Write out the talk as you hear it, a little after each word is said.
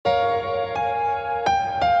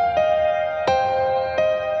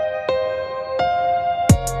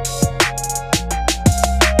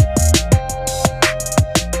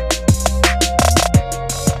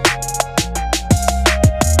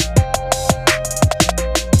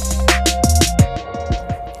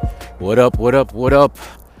What up, what up, what up?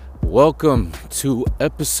 Welcome to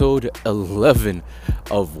episode 11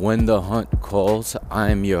 of When the Hunt Calls.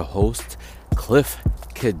 I'm your host, Cliff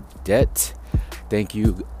Cadet. Thank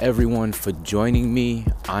you everyone for joining me.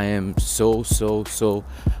 I am so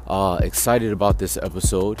excited about this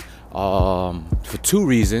episode for two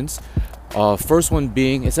reasons. First one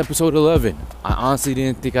being it's episode 11. I honestly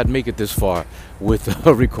didn't think I'd make it this far with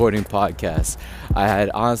a recording podcast. I had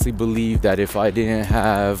honestly believed that if I didn't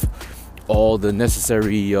have all the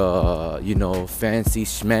necessary, fancy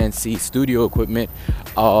schmancy studio equipment,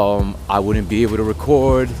 I wouldn't be able to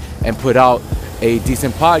record and put out a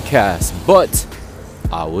decent podcast. But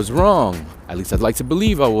I was wrong. At least I'd like to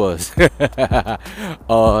believe I was.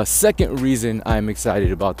 Second reason I'm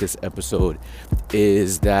excited about this episode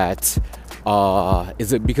is that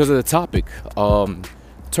because of the topic,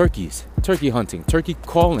 turkey hunting, turkey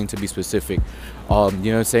calling to be specific.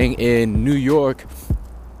 In New York,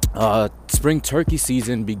 spring turkey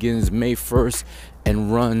season begins May 1st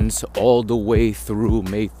and runs all the way through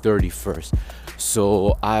May 31st.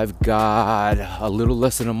 So I've got a little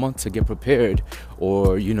less than a month to get prepared,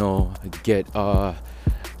 or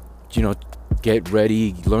get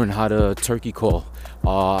ready, learn how to turkey call.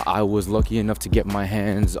 I was lucky enough to get my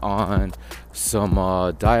hands on some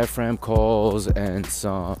diaphragm calls and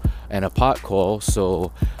a pot call,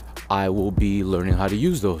 so I will be learning how to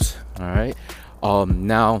use those. All right.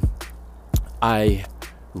 Now, I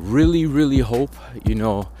really hope,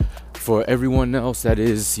 for everyone else that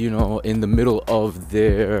is, in the middle of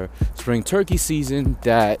their spring turkey season,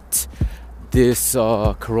 that this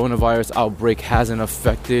coronavirus outbreak hasn't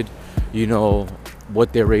affected,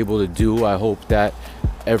 what they're able to do. I hope that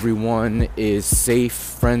everyone is safe,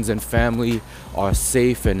 friends and family are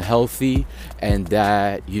safe and healthy, and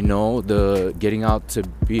that the getting out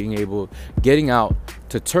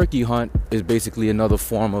to turkey hunt is basically another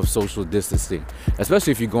form of social distancing,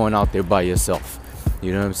 especially if you're going out there by yourself.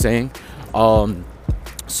 You know what I'm saying?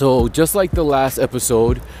 So just like the last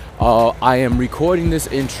episode, I am recording this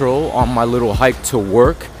intro on my little hike to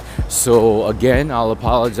work. So again, I'll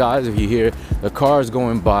apologize if you hear the cars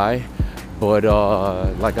going by. But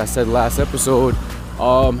like I said last episode,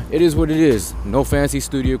 it is what it is. No fancy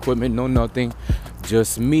studio equipment, no nothing.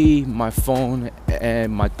 Just me, my phone,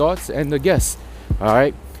 and my thoughts and the guests. All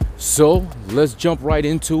right. So let's jump right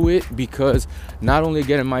into it, because not only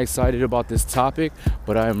again am I excited about this topic,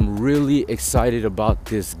 but I'm really excited about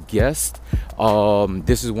this guest.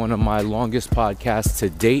 This is one of my longest podcasts to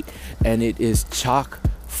date, and it is chock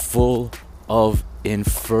full of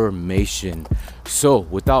information. So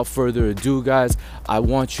without further ado, guys, I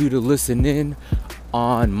want you to listen in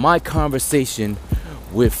on my conversation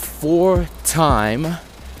with four-time,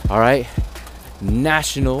 Grand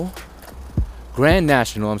National,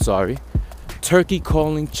 turkey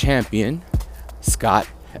calling champion, Scott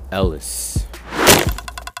Ellis.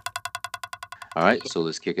 All right, so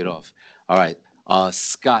let's kick it off. All right,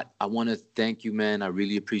 Scott, I want to thank you, man. I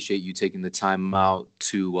really appreciate you taking the time out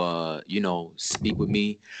to, speak with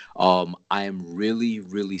me. I am really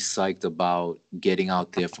psyched about getting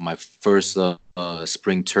out there for my first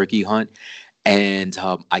spring turkey hunt. And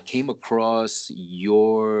I came across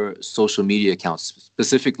your social media accounts,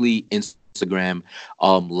 specifically Instagram,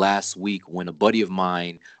 last week when a buddy of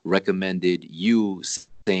mine recommended you,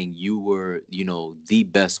 saying you were, the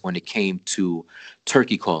best when it came to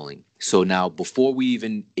turkey calling. So now, before we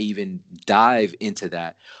even dive into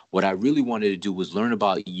that, what I really wanted to do was learn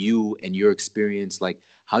about you and your experience. Like,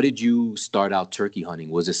 how did you start out turkey hunting?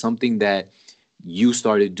 Was it something that you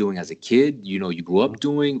started doing as a kid, you grew up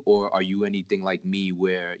doing, or are you anything like me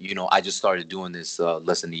where, I just started doing this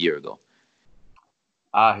less than a year ago?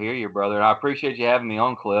 I hear you, brother. And I appreciate you having me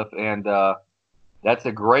on, Cliff. And that's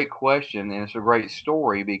a great question, and it's a great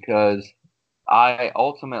story, because I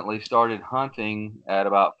ultimately started hunting at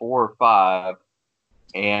about 4 or 5,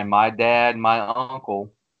 and my dad, my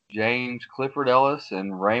uncle, James Clifford Ellis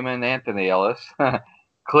and Raymond Anthony Ellis,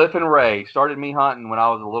 Cliff and Ray, started me hunting when I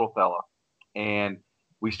was a little fella. And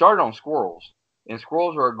we started on squirrels. And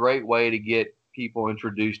squirrels are a great way to get people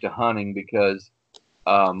introduced to hunting, because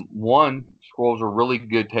one, squirrels are really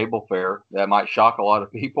good table fare. That might shock a lot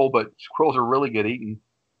of people, but squirrels are really good eating.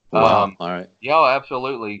 Wow. All right. Yeah,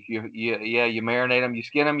 absolutely. You marinate them, you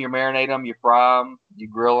skin them, you marinate them, you fry them, you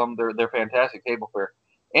grill them. They're fantastic table fare.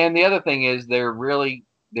 And the other thing is they're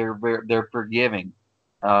forgiving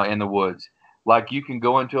in the woods. Like, you can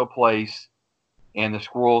go into a place and the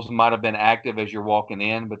squirrels might have been active as you're walking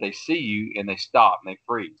in, but they see you and they stop and they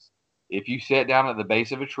freeze. If you sit down at the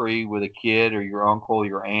base of a tree with a kid or your uncle,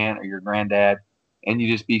 your aunt, or your granddad, and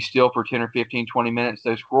you just be still for 10 or 15, 20 minutes,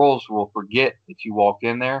 those squirrels will forget that you walked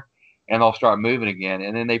in there, and they'll start moving again.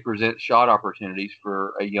 And then they present shot opportunities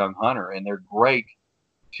for a young hunter, and they're great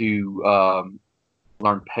to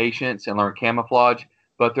learn patience and learn camouflage,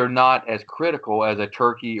 but they're not as critical as a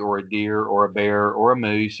turkey or a deer or a bear or a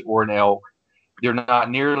moose or an elk. They're not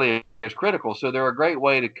nearly as critical. So they're a great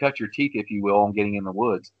way to cut your teeth, if you will, on getting in the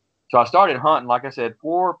woods. So I started hunting, like I said,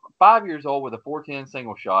 5 years old with a 410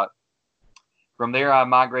 single shot. From there, I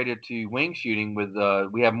migrated to wing shooting with,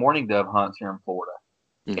 we have morning dove hunts here in Florida.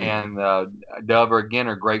 Mm-hmm. And dove are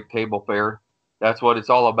great table fare. That's what it's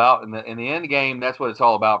all about. In the end game, that's what it's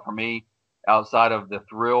all about for me. Outside of the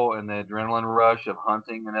thrill and the adrenaline rush of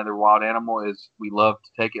hunting another wild animal, is we love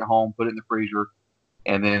to take it home, put it in the freezer,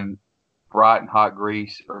 and then fry it in hot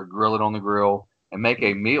grease or grill it on the grill and make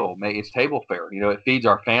a meal. It's table fare. You know, it feeds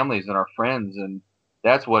our families and our friends, and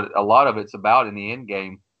that's what a lot of it's about in the end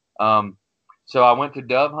game. So I went to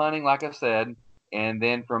dove hunting, like I said, and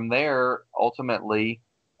then from there, ultimately,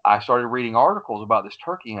 I started reading articles about this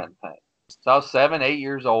turkey hunting thing. So I was 7, 8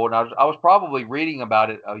 years old, and I was probably reading about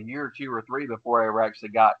it a year or 2 or 3 before I ever actually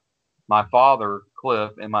got my father,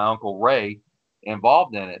 Cliff, and my uncle, Ray,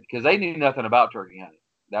 involved in it, because they knew nothing about turkey hunting.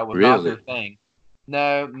 That was not their thing.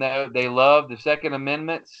 No, they loved the Second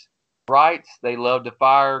Amendment's rights. They loved to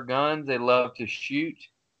fire guns. They loved to shoot.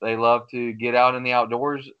 They loved to get out in the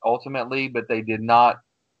outdoors, ultimately, but they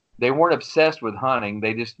weren't obsessed with hunting.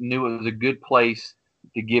 They just knew it was a good place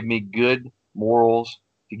to give me good morals,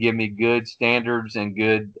 to give me good standards and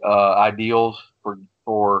good ideals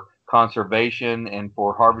for conservation and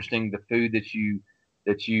for harvesting the food that you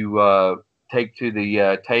take to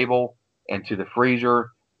the table and to the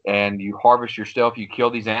freezer, and you harvest yourself. You kill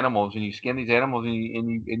these animals and you skin these animals,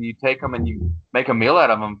 and you take them and you make a meal out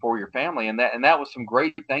of them for your family. And that was some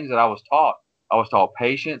great things that I was taught. I was taught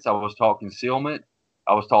patience. I was taught concealment.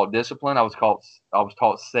 I was taught discipline. I was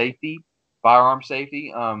taught safety, firearm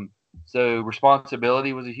safety. So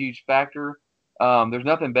responsibility was a huge factor. There's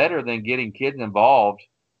nothing better than getting kids involved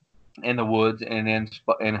in the woods and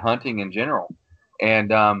in hunting in general.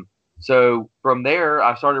 And so from there,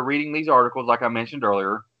 I started reading these articles, like I mentioned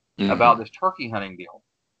earlier, about this turkey hunting deal.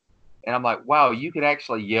 And I'm like, wow, you could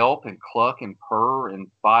actually yelp and cluck and purr and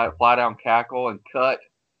fly down cackle and cut.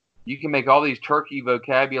 You can make all these turkey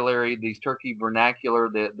vocabulary, these turkey vernacular,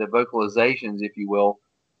 the vocalizations, if you will,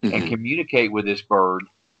 and communicate with this bird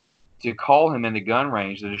to call him into gun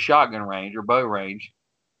range, to the shotgun range or bow range,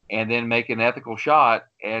 and then make an ethical shot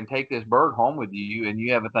and take this bird home with you, and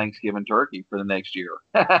you have a Thanksgiving turkey for the next year.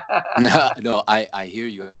 No, I hear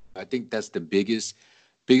you. I think that's the biggest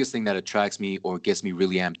thing that attracts me or gets me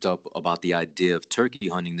really amped up about the idea of turkey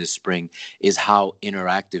hunting this spring is how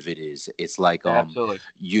interactive it is. It's like, absolutely.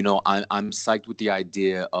 You know, I'm psyched with the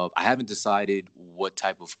idea of, I haven't decided what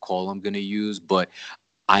type of call I'm going to use, but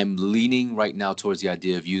I'm leaning right now towards the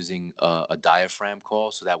idea of using a diaphragm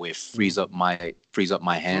call, so that way it frees up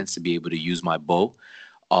my hands to be able to use my bow.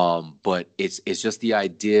 But it's just the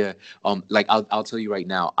idea. Like I'll tell you right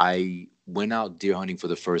now, I went out deer hunting for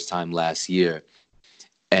the first time last year,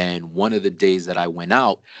 and one of the days that I went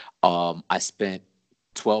out, I spent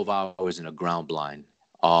 12 hours in a ground blind.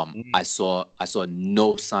 I saw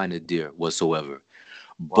no sign of deer whatsoever.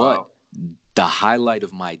 Wow. But the highlight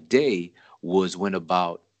of my day was when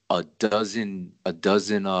about a dozen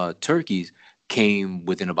turkeys came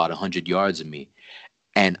within about 100 yards of me.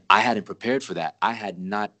 And I hadn't prepared for that. I had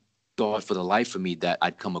not thought for the life of me that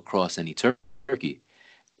I'd come across any turkey.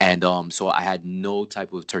 And so I had no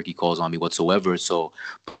type of turkey calls on me whatsoever. So,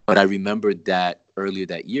 but I remembered that earlier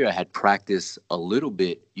that year I had practiced a little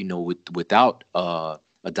bit, you know, without a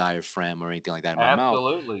diaphragm or anything like that in my mouth.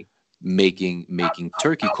 Absolutely. Making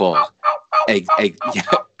turkey calls.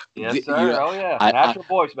 Yes, sir. You know, oh, yeah. Natural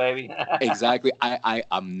voice, baby. Exactly.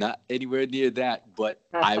 I'm not anywhere near that, but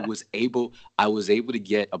I was able to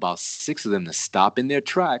get about 6 of them to stop in their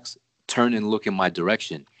tracks, turn and look in my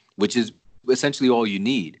direction, which is essentially all you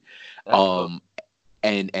need. Cool.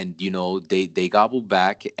 And you know, they gobbled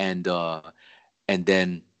back, and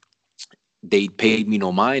then they paid me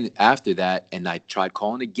no mind after that, and I tried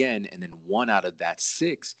calling again, and then 1 out of that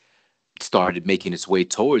 6 started making its way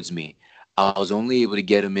towards me. I was only able to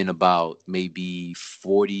get him in about maybe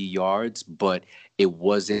 40 yards, but I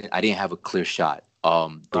didn't have a clear shot.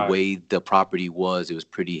 The way the property was, it was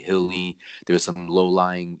pretty hilly. There was some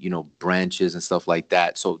low-lying, you know, branches and stuff like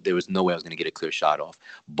that. So there was no way I was going to get a clear shot off.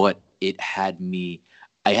 But I had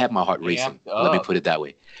my heart racing. Let me put it that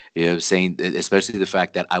way. You know what I'm saying? Especially the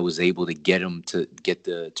fact that I was able to get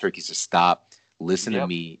the turkeys to stop, listen to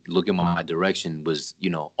me, look in my direction was, you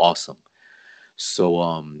know, awesome. So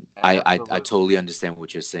I totally understand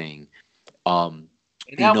what you're saying. And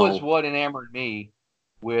that was what enamored me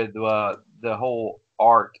with the whole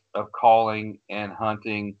art of calling and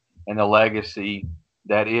hunting and the legacy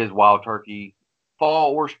that is wild turkey,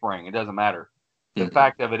 fall or spring. It doesn't matter. The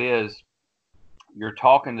fact of it is, you're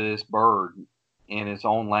talking to this bird in its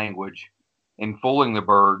own language and fooling the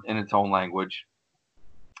bird in its own language.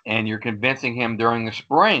 And you're convincing him during the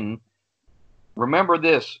spring. Remember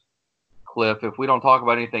this, Cliff, if we don't talk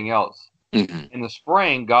about anything else. In the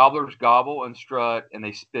spring, gobblers gobble and strut, and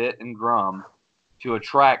they spit and grum to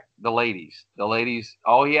attract the ladies. The ladies,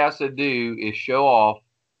 all he has to do is show off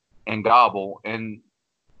and gobble, and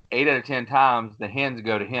 8 out of 10 times the hens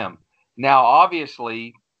go to him. Now,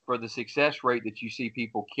 obviously, for the success rate that you see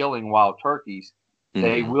people killing wild turkeys,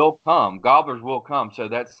 they will come. Gobblers will come. So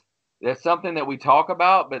that's something that we talk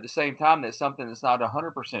about, but at the same time, that's something that's not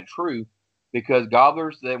 100% true, because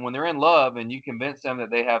gobblers, when they're in love and you convince them that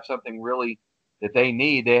they have something really that they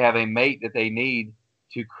need, they have a mate that they need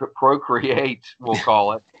to procreate, we'll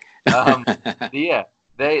call it. Yeah,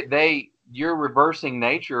 you're reversing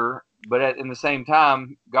nature, but in the same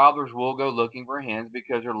time, gobblers will go looking for hens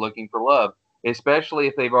because they're looking for love, especially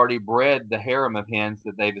if they've already bred the harem of hens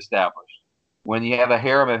that they've established. When you have a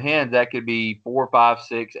harem of hens, that could be 4, 5,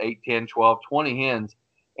 6, 8, 10, 12, 20 hens,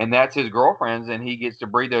 and that's his girlfriends, and he gets to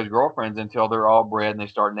breed those girlfriends until they're all bred and they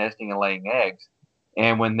start nesting and laying eggs.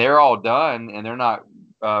 And when they're all done and they're not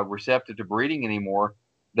receptive to breeding anymore,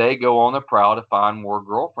 they go on the prowl to find more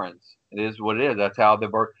girlfriends. It is what it is. That's how the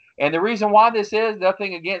bird. And the reason why this is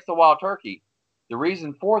nothing against the wild turkey. The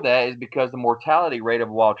reason for that is because the mortality rate of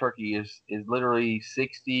a wild turkey is literally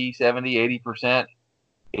 60, 70, 80%.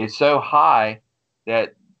 It's so high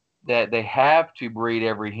that they have to breed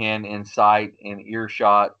every hen in sight, in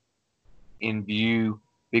earshot, in view,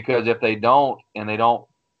 because if they don't, and they don't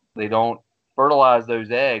fertilize those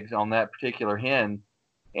eggs on that particular hen,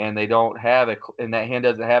 and they don't have and that hen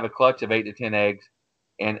doesn't have a clutch of 8 to 10 eggs,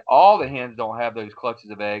 and all the hens don't have those clutches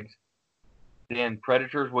of eggs, then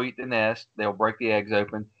predators will eat the nest. They'll break the eggs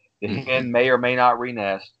open. The hen may or may not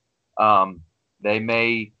renest. They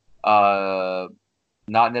may not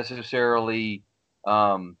necessarily.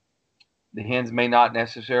 The hens may not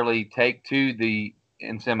necessarily take to the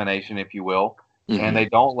insemination, if you will, and they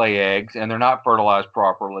don't lay eggs, and they're not fertilized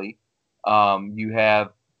properly. You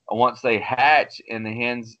have, once they hatch and the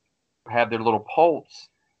hens have their little poults,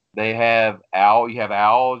 they have you have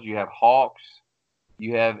owls, you have hawks,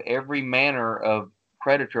 you have every manner of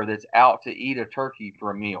predator that's out to eat a turkey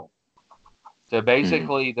for a meal. So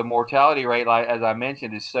basically, the mortality rate, like as I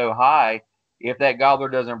mentioned, is so high. If that gobbler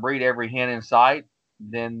doesn't breed every hen in sight,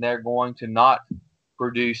 then they're going to not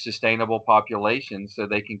produce sustainable populations so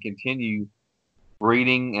they can continue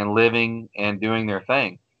breeding and living and doing their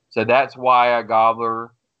thing. So that's why a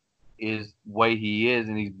gobbler is the way he is,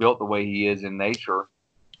 and he's built the way he is in nature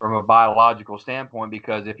from a biological standpoint,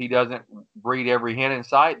 because if he doesn't breed every hen in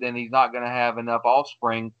sight, then he's not going to have enough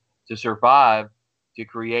offspring to survive to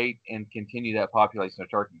create and continue that population of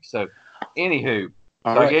turkeys. So anywho,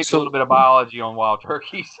 I gave you a little bit of biology on wild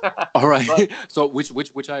turkeys. All right. So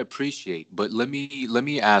which I appreciate, but let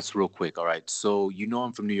me ask real quick. All right. So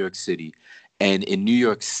I'm from New York City, and in New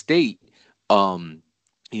York State, spring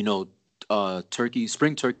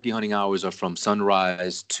turkey hunting hours are from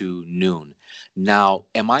sunrise to noon. Now,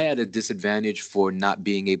 am I at a disadvantage for not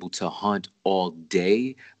being able to hunt all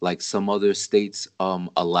day like some other states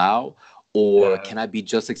allow, or can I be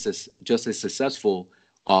just as successful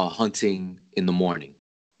hunting in the morning?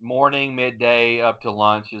 Morning, midday, up to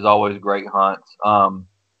lunch is always great hunts.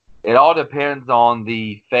 It all depends on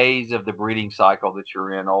the phase of the breeding cycle that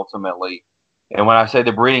you're in ultimately. And when I say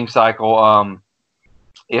the breeding cycle,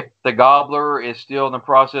 if the gobbler is still in the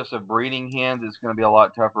process of breeding hens, it's going to be a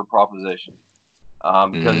lot tougher proposition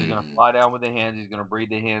because he's going to fly down with the hens. He's going to breed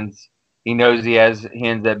the hens. He knows he has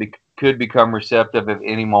hens that could become receptive at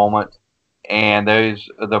any moment, and those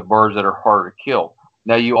are the birds that are harder to kill.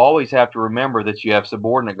 Now, you always have to remember that you have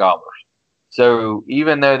subordinate gobblers. So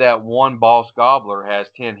even though that one boss gobbler has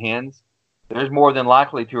 10 hens, there's more than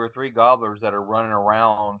likely 2 or 3 gobblers that are running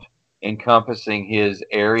around encompassing his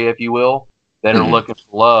area, if you will, that are looking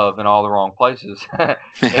for love in all the wrong places. And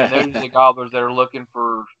those are the gobblers that are looking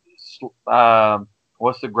for,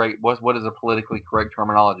 what is a politically correct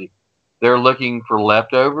terminology? They're looking for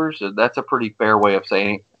leftovers. That's a pretty fair way of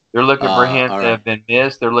saying it. They're looking for hens that have been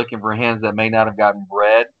missed. They're looking for hens that may not have gotten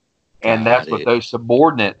bred. And that's what those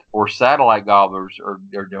subordinate or satellite gobblers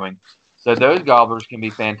are doing. So those gobblers can be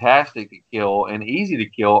fantastic to kill and easy to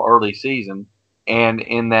kill early season and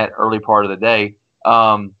in that early part of the day.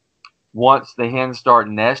 Once the hens start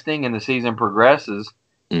nesting and the season progresses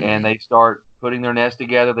and they start putting their nest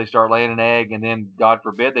together, they start laying an egg, and then, God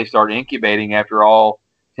forbid, they start incubating after all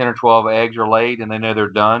 10 or 12 eggs are laid and they know they're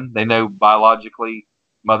done. They know biologically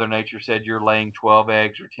Mother Nature said you're laying 12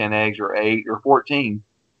 eggs or 10 eggs or 8 or 14.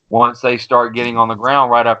 Once they start getting on the ground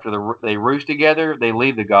right after they roost together, they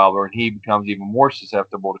leave the gobbler and he becomes even more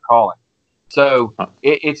susceptible to calling. So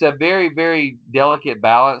it's a very, very delicate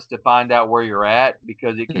balance to find out where you're at,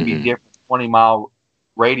 because it can be different 20-mile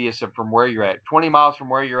radius from where you're at. 20 miles from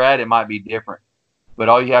where you're at, it might be different. But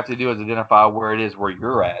all you have to do is identify where it is where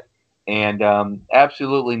you're at. And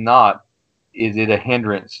absolutely not is it a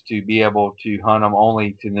hindrance to be able to hunt them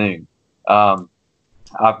only to noon.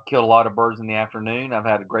 I've killed a lot of birds in the afternoon. I've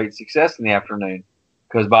had a great success in the afternoon,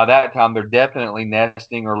 because by that time they're definitely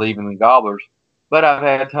nesting or leaving the gobblers. But I've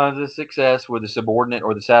had tons of success with the subordinate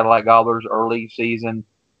or the satellite gobblers early season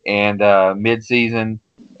and mid-season,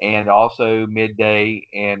 and also midday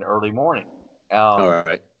and early morning. All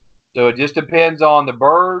right. So it just depends on the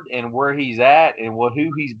bird and where he's at and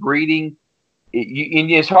who he's breeding.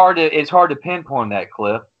 It's hard to pinpoint that,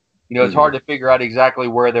 Cliff. It's hard to figure out exactly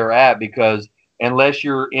where they're at, because unless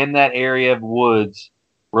you're in that area of woods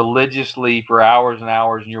religiously for hours and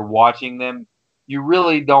hours and you're watching them, you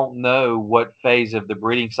really don't know what phase of the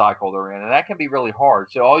breeding cycle they're in. And that can be really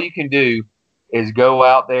hard. So all you can do is go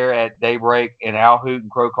out there at daybreak and owl hoot and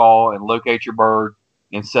crow call and locate your bird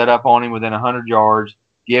and set up on him within 100 yards,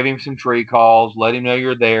 give him some tree calls, let him know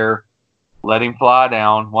you're there, let him fly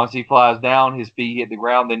down. Once he flies down, his feet hit the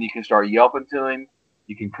ground, then you can start yelping to him.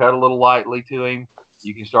 You can cut a little lightly to him.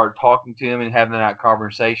 You can start talking to him and having that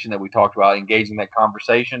conversation that we talked about, engaging that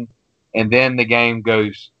conversation. And then the game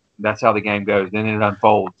goes. That's how the game goes. Then it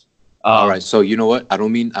unfolds. All right. So you know what? I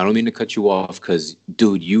don't mean to cut you off, because,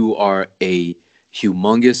 dude, you are a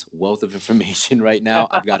humongous wealth of information right now.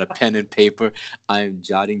 I've got a pen and paper. I'm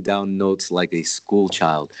jotting down notes like a school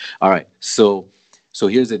child. All right. So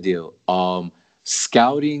here's the deal.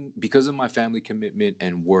 Scouting, because of my family commitment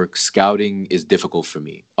and work, scouting is difficult for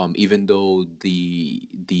me. Even though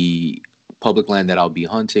the public land that I'll be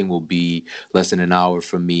hunting will be less than an hour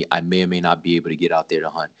from me, I may or may not be able to get out there to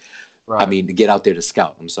hunt. Right. I mean, to get out there to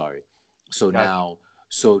scout. I'm sorry. So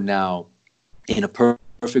now in a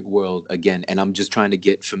perfect world, again, and I'm just trying to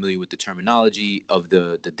get familiar with the terminology of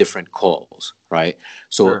the different calls, right?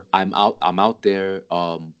 So sure. I'm out there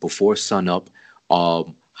before sunup.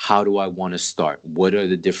 How do I want to start? What are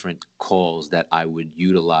the different calls that I would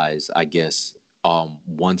utilize, I guess,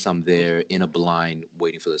 once I'm there in a blind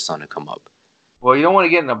waiting for the sun to come up? Well, you don't want to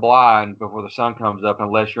get in a blind before the sun comes up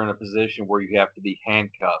unless you're in a position where you have to be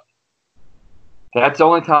handcuffed. That's the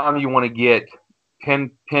only time you want to get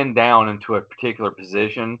pinned down into a particular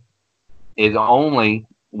position, is only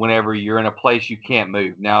whenever you're in a place you can't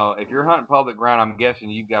move. Now, if you're hunting public ground, I'm guessing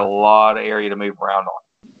you've got a lot of area to move around on.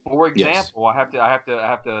 For example, yes. I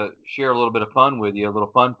have to share a little bit of fun with you, a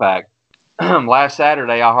little fun fact. Last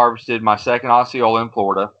Saturday, I harvested my second Osceola in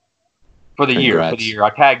Florida for the year. I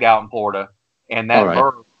tagged out in Florida, and that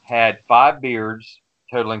bird had 5 beards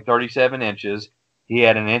totaling 37 inches. He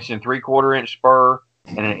had an 1 3/4 inch spur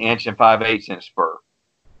and an 1 5/8 inch spur,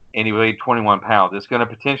 and he weighed 21 pounds. It's going to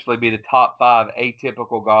potentially be the top 5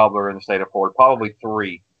 atypical gobbler in the state of Florida, probably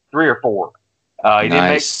three or four.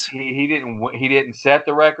 Nice. He didn't set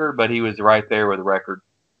the record, but he was right there with the record.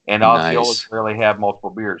 And Osceolas rarely have multiple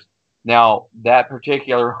beards. Now, that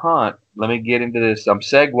particular hunt, let me get into this. I'm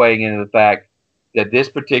segueing into the fact that this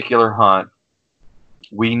particular hunt,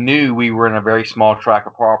 we knew we were in a very small tract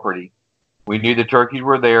of property. We knew the turkeys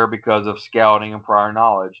were there because of scouting and prior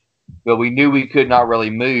knowledge, but we knew we could not really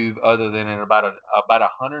move other than in about a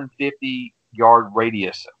 150-yard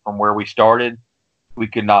radius from where we started. We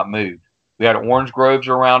could not move. We had orange groves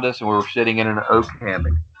around us, and we were sitting in an oak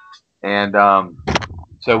hammock. And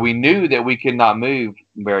so we knew that we could not move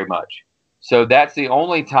very much. So that's the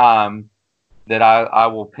only time that I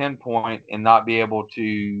will pinpoint and not be able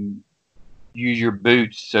to use your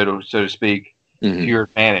boots, so to speak, to your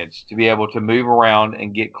advantage, to be able to move around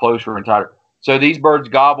and get closer and tighter. So these birds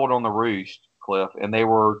gobbled on the roost, Cliff, and they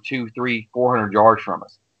were 200, 300, 400 yards from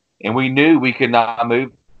us. And we knew we could not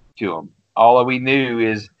move to them. All we knew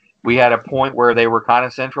is we had a point where they were kind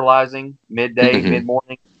of centralizing midday,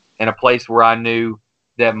 mid-morning, and a place where I knew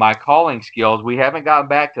that my calling skills, we haven't gotten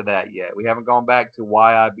back to that yet. We haven't gone back to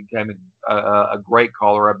why I became a great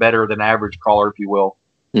caller, a better than average caller, if you will.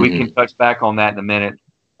 We can touch back on that in a minute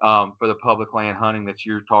for the public land hunting that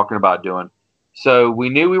you're talking about doing. So we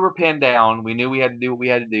knew we were pinned down. We knew we had to do what we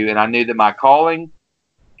had to do. And I knew that my calling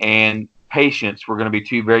and patience were going to be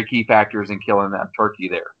 2 very key factors in killing that turkey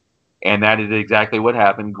there. And that is exactly what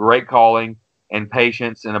happened. Great calling and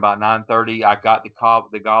patience. And about 9:30, I got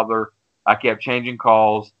the gobbler. I kept changing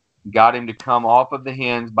calls, got him to come off of the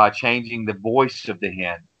hens by changing the voice of the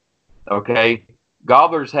hen. Okay.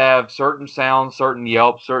 Gobblers have certain sounds, certain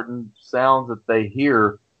yelps, certain sounds that they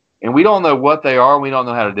hear, and we don't know what they are. We don't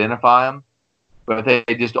know how to identify them, but they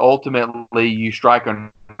just ultimately, you strike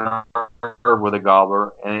a nerve with a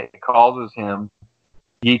gobbler, and it causes him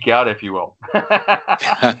geek out, if you will.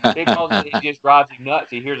 It just drives him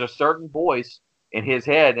nuts. He hears a certain voice in his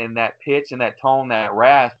head, and that pitch and that tone, that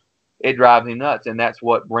rasp, it drives him nuts, and that's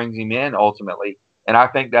what brings him in ultimately. And I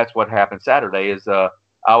think that's what happened Saturday. Is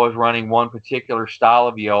I was running one particular style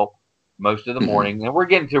of yelp most of the morning, and we're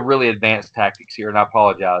getting to really advanced tactics here, and I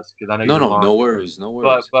apologize because I know no worries.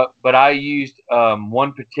 But I used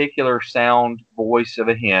one particular sound voice of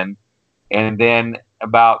a hen, and then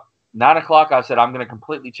about 9 o'clock, I said, I'm going to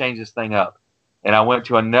completely change this thing up. And I went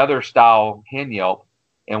to another style hen yelp.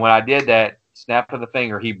 And when I did that, snap of the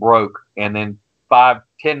finger, he broke. And then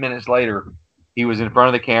 5-10 minutes later, he was in front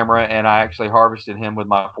of the camera, and I actually harvested him with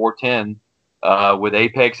my 410 with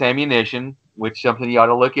Apex ammunition, which is something you ought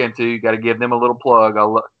to look into. You got to give them a little plug.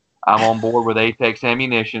 I'm on board with Apex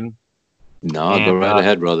ammunition. No, go right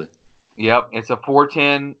ahead, brother. Yep. It's a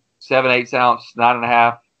 410, 7/8 ounce,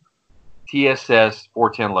 9.5 TSS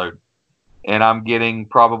 410 load, and I'm getting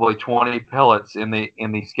probably 20 pellets in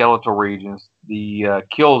the skeletal regions, the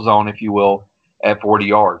kill zone, if you will, at 40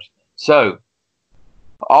 yards. So,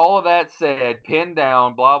 all of that said, pinned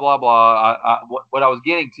down, blah blah blah. What I was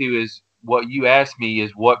getting to is what you asked me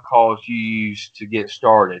is what calls you use to get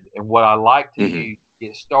started, and what I like to use to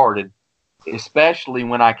get started, especially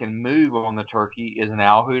when I can move on the turkey, is an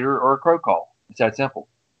owl hooter or a crow call. It's that simple.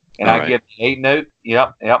 And I give 8-note.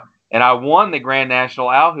 Yep. And I won the Grand National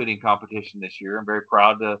Owl Hooting Competition this year. I'm very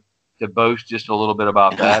proud to boast just a little bit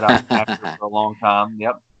about that. I've been after it for a long time.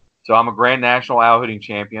 Yep. So I'm a Grand National Owl Hooting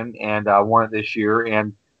champion, and I won it this year.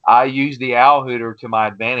 And I use the owl hooter to my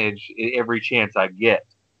advantage every chance I get.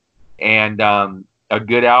 And a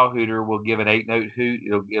good owl hooter will give an 8-note hoot.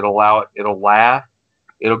 It'll laugh.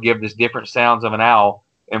 It'll give us different sounds of an owl.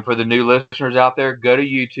 And for the new listeners out there, go to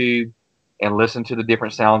YouTube and listen to the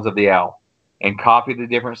different sounds of the owl. And copy the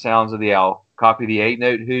different sounds of the owl. Copy the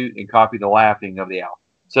 8-note hoot and copy the laughing of the owl.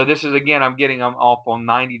 So this is, again, I'm off on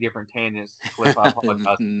 90 different tangents. Cliff, I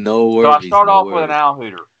apologize. No worries. So I start off with an owl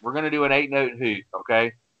hooter. We're going to do an 8-note hoot,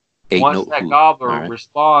 okay? Once that gobbler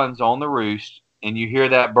responds on the roost and you hear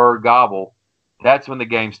that bird gobble, that's when the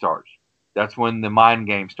game starts. That's when the mind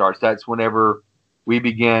game starts. That's whenever we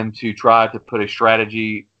begin to try to put a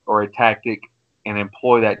strategy or a tactic and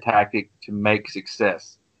employ that tactic to make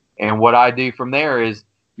success. And what I do from there is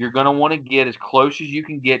you're going to want to get as close as you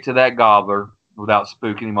can get to that gobbler without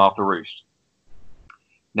spooking him off the roost.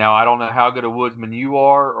 Now, I don't know how good a woodsman you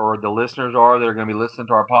are or the listeners are that are going to be listening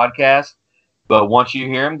to our podcast, but once you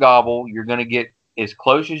hear him gobble, you're going to get as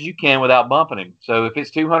close as you can without bumping him. So if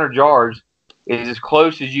it's 200 yards, it's as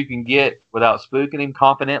close as you can get without spooking him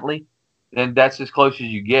confidently, then that's as close as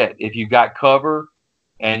you get. If you've got cover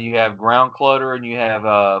and you have ground clutter and you have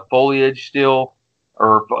foliage still,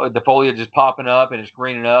 or the foliage is popping up and it's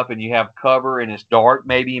greening up and you have cover and it's dark,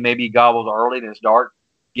 maybe he gobbles early and it's dark,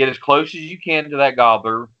 get as close as you can to that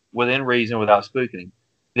gobbler within reason without spooking him.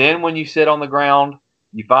 Then when you sit on the ground,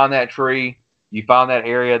 you find that tree, you find that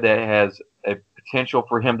area that has a potential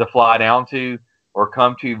for him to fly down to or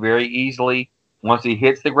come to very easily. Once he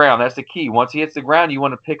hits the ground, that's the key. Once he hits the ground, you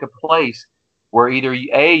want to pick a place where either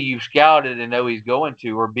A, you've scouted and know he's going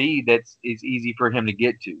to, or B, it's easy for him to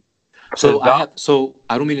get to. So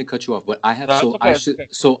I don't mean to cut you off, but I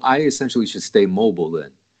essentially should stay mobile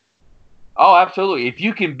then. Oh, absolutely. If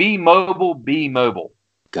you can be mobile, be mobile.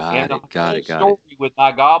 Got it. Story with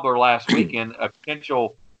my gobbler last weekend, a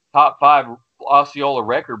potential top 5 Osceola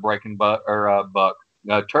record breaking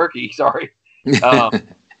turkey,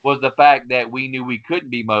 was the fact that we knew we couldn't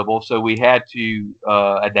be mobile, so we had to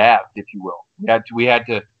adapt, if you will. We had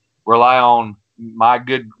to rely on my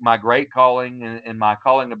great calling and my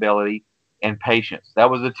calling ability and patience. That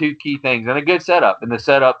was the 2 key things, and a good setup. And the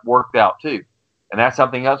setup worked out too. And that's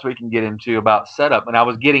something else we can get into about setup. And I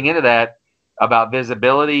was getting into that about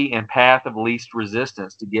visibility and path of least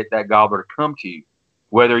resistance to get that gobbler to come to you.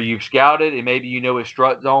 Whether you've scouted and maybe you know his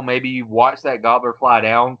strut zone, maybe you've watched that gobbler fly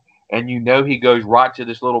down and you know he goes right to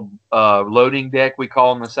this little loading deck we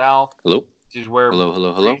call in the South. Hello. Which is where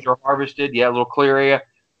trees are harvested. Yeah, a little clear area.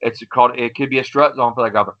 It could be a strut zone for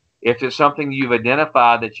that gobbler. If it's something you've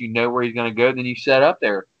identified that you know where he's going to go, then you set up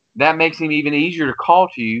there. That makes him even easier to call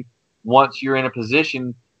to you once you're in a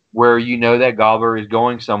position where you know that gobbler is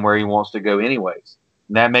going somewhere he wants to go anyways.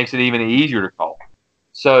 And that makes it even easier to call.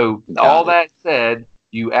 So that said,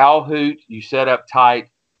 you owl hoot, you set up tight.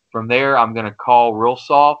 From there, I'm going to call real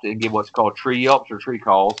soft and give what's called tree yelps or tree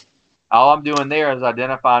calls. All I'm doing there is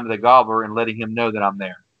identifying the gobbler and letting him know that I'm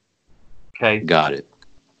there. Okay. Got it.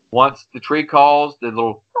 Once the tree calls, the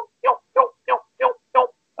little.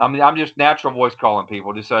 I mean, I'm just natural voice calling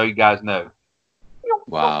people, just so you guys know.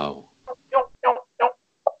 Wow.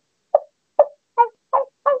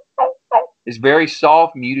 It's very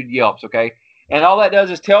soft, muted yelps, okay? And all that does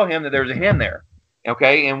is tell him that there's a hen there,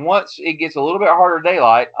 okay? And once it gets a little bit harder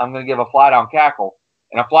daylight, I'm going to give a fly-down cackle.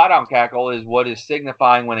 And a fly-down cackle is what is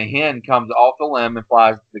signifying when a hen comes off the limb and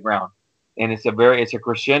flies to the ground. And it's a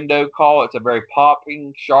crescendo call. It's a very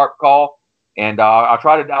popping, sharp call. And I'll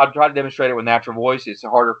try to demonstrate it with natural voice. It's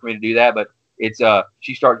harder for me to do that, but it's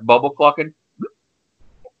she starts bubble clucking.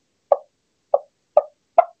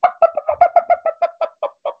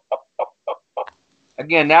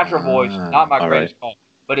 Again, natural voice, not my greatest call,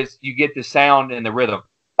 but you get the sound and the rhythm.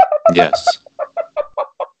 Yes.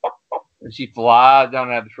 And she flies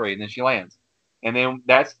down out of the tree, and then she lands. And then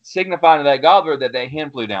that's signifying to that gobbler that hen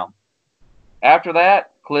flew down. After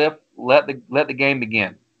that, Cliff, let the game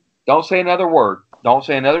begin. Don't say another word. Don't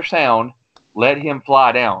say another sound. Let him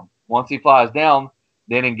fly down. Once he flies down,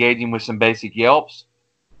 then engage him with some basic yelps,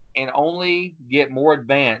 and only get more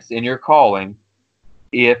advanced in your calling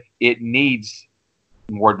if it needs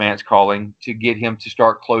more advanced calling to get him to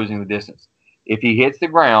start closing the distance. If he hits the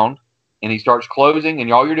ground and he starts closing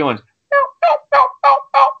and all you're doing is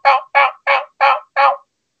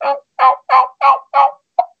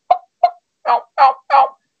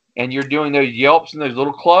and you're doing those yelps and those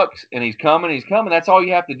little clucks and he's coming, that's all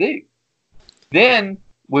you have to do. Then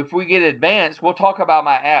if we get advanced, we'll talk about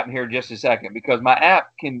my app here in just a second, because my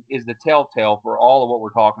app is the telltale for all of what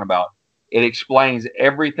we're talking about. It explains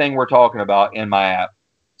everything we're talking about in my app.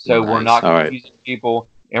 So we're not confusing people,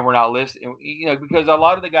 and we're not listening, because a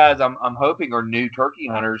lot of the guys I'm hoping are new turkey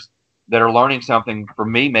hunters that are learning something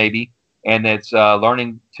from me maybe, and that's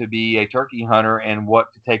learning to be a turkey hunter and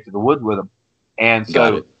what to take to the woods with them. And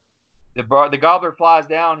so the gobbler flies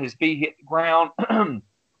down, his feet hit the ground.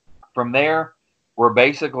 From there, we're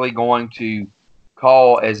basically going to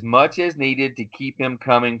call as much as needed to keep him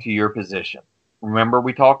coming to your position. Remember,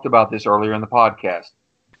 we talked about this earlier in the podcast.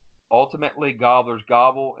 Ultimately, gobblers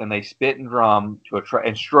gobble and they spit and drum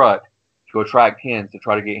and strut to attract hens, to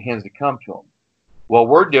try to get hens to come to them. What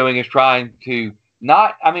we're doing is trying to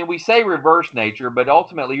we say reverse nature, but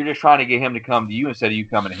ultimately you're just trying to get him to come to you instead of you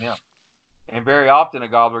coming to him. And very often a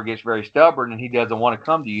gobbler gets very stubborn and he doesn't want to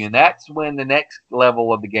come to you. And that's when the next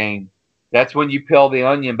level of the game, that's when you peel the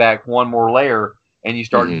onion back one more layer and you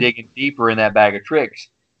start digging deeper in that bag of tricks.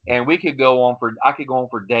 And I could go on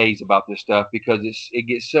for days about this stuff because it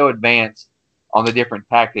gets so advanced on the different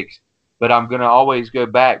tactics. But I'm going to always go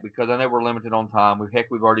back because I know we're limited on time.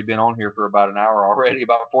 We've already been on here for about an hour already,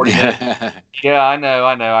 about 40 minutes. Yeah, I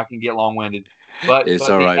know. I can get long-winded. But it's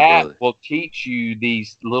the all right, app brother. will teach you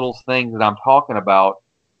these little things that I'm talking about,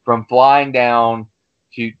 from flying down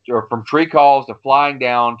or from tree calls to flying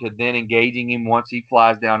down to then engaging him once he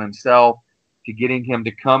flies down himself, to getting him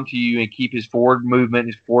to come to you and keep his forward movement,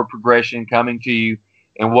 his forward progression coming to you,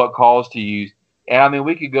 and what calls to use. And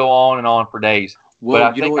we could go on and on for days.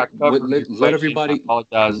 Well, but I think I covered let everybody. I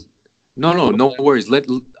apologize. No worries.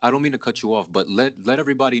 I don't mean to cut you off, but let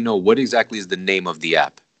everybody know what exactly is the name of the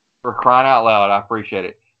app. For crying out loud, I appreciate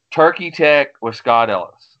it. Turkey Tech with Scott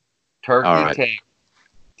Ellis. Turkey Tech,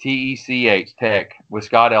 TECH Tech with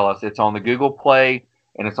Scott Ellis. It's on the Google Play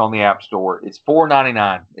and it's on the App Store. It's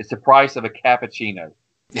 $4.99. It's the price of a cappuccino.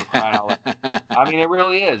 For crying out loud. It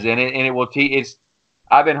really is, and it will teach.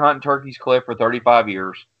 I've been hunting turkeys, Cliff, for 35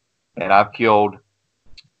 years, and I've killed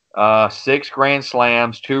 6 Grand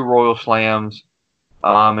Slams, 2 Royal Slams,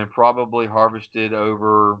 and probably harvested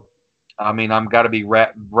over. I'm got to be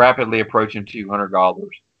rapidly approaching 200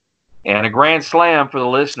 gobblers. And a Grand Slam, for the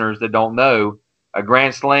listeners that don't know, a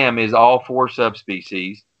Grand Slam is all 4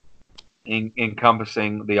 subspecies,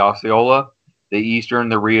 encompassing the Osceola, the Eastern,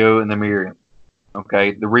 the Rio, and the Merriam.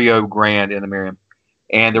 Okay, the Rio Grande and the Merriam.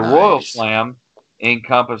 And the Royal Slam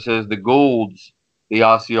encompasses the Goulds, the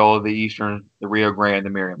Osceola, the Eastern, the Rio Grande,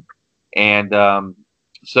 the Merriam. And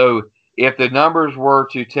so if the numbers were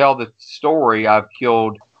to tell the story, I've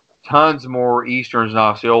killed tons more Easterns and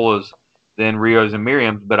Osceolas than Rios and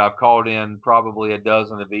Merriams, but I've called in probably a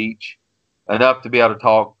dozen of each, enough to be able to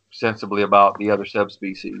talk sensibly about the other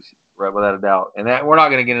subspecies, right, without a doubt. And that we're not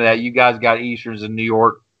going to get into that. You guys got Easterns in New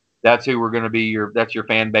York. That's who we're going to be. That's your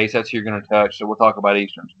fan base. That's who you're going to touch. So we'll talk about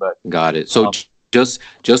Easterns. But got it. So just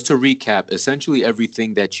to recap, essentially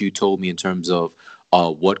everything that you told me in terms of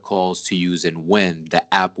what calls to use and when,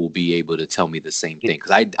 the app will be able to tell me the same thing.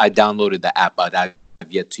 Because I downloaded the app, but I've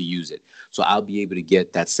yet to use it. So I'll be able to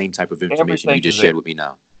get that same type of information you just shared with me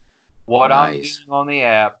now. What I'm Nice. doing on the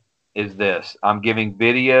app is this. I'm giving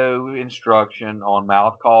video instruction on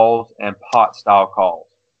mouth calls and pot style calls.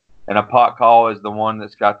 And a pot call is the one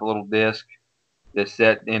that's got the little disc that's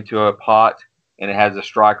set into a pot, and it has a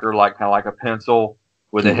striker like kind of like a pencil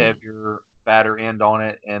with a heavier, fatter end on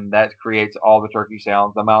it, and that creates all the turkey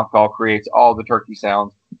sounds. The mouth call creates all the turkey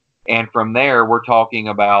sounds. And from there, we're talking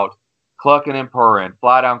about clucking and purring,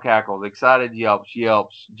 fly down cackles, excited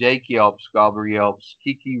yelps, Jake yelps, gobbler yelps,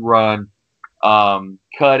 Kiki run,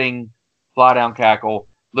 cutting, fly down cackle.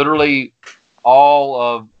 Literally all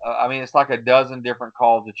of, it's like a dozen different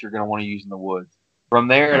calls that you're going to want to use in the woods. From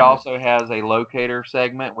there, it also has a locator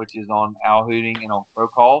segment, which is on owl hooting and on crow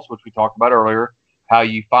calls, which we talked about earlier, how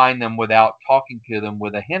you find them without talking to them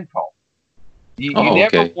with a hen call. You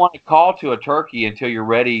never want to call to a turkey until you're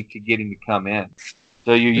ready to get him to come in.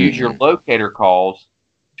 So you use your locator calls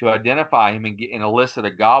to identify him and elicit a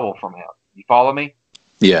gobble from him. You follow me?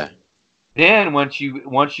 Yeah. Then once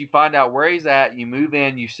you find out where he's at, you move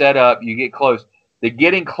in, you set up, you get close. The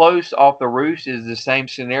getting close off the roost is the same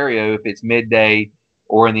scenario if it's midday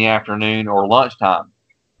or in the afternoon or lunchtime.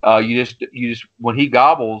 You just when he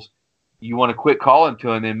gobbles, you want to quit calling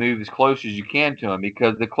to him and move as close as you can to him,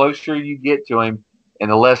 because the closer you get to him and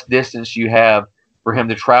the less distance you have for him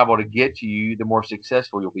to travel to get to you, the more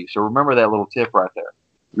successful you'll be. So remember that little tip right there.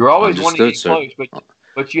 You're always wanting to get close,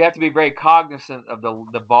 but you have to be very cognizant of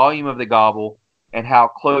the volume of the gobble and how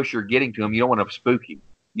close you're getting to him. You don't want to spook him.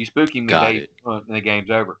 You spook him and the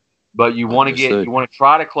game's over. But you want to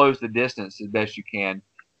try to close the distance as best you can.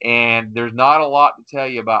 And there's not a lot to tell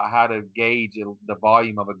you about how to gauge the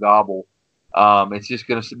volume of a gobble. It's just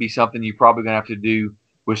going to be something you're probably going to have to do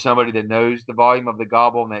with somebody that knows the volume of the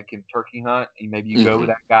gobble and that can turkey hunt. And maybe you go with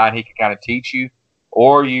that guy and he can kind of teach you,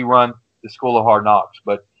 or you run the School of Hard Knocks.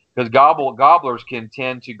 But because gobblers can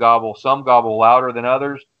tend to some gobble louder than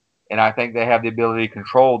others, and I think they have the ability to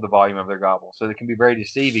control the volume of their gobble. So they can be very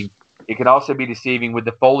deceiving. It can also be deceiving with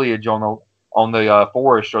the foliage on the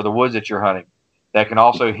forest or the woods that you're hunting. That can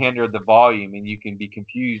also hinder the volume, and you can be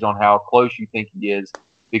confused on how close you think he is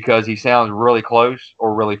because he sounds really close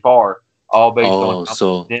or really far, all based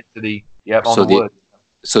on density. Yep, on the wood.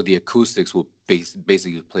 So the acoustics will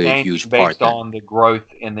basically play a huge part based on the growth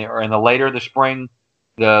in the later the spring,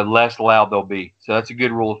 the less loud they'll be. So that's a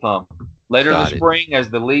good rule of thumb. Later in the spring, as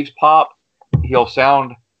the leaves pop, he'll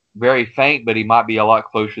sound very faint, but he might be a lot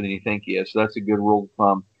closer than you think he is. So that's a good rule of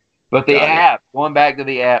thumb. But the app, going back to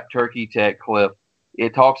the app, Turkey Tech Clip,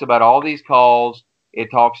 it talks about all these calls.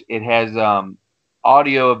 It has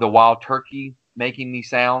audio of the wild turkey making these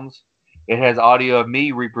sounds. It has audio of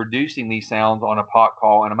me reproducing these sounds on a pot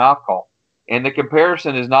call and a mouth call. And the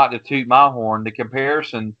comparison is not to toot my horn. The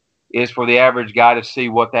comparison is for the average guy to see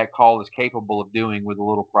what that call is capable of doing with a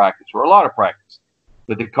little practice or a lot of practice.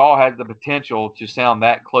 But the call has the potential to sound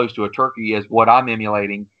that close to a turkey as what I'm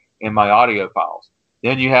emulating in my audio files.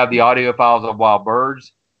 Then you have the audio files of wild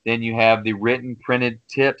birds. Then you have the written printed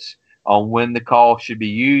tips on when the call should be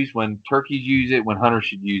used, when turkeys use it, when hunters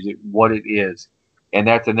should use it, what it is. And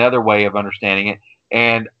that's another way of understanding it.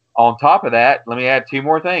 And on top of that, let me add two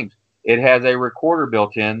more things. It has a recorder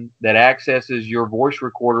built in that accesses your voice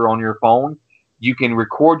recorder on your phone. You can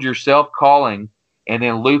record yourself calling and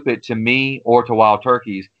then loop it to me or to wild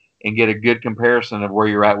turkeys and get a good comparison of where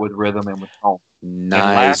you're at with rhythm and with tone.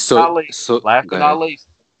 Nice. Last but not least,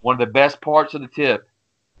 one of the best parts of the tip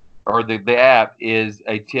or the app is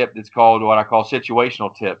a tip that's called what I call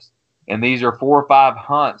situational tips. And these are 4 or 5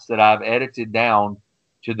 hunts that I've edited down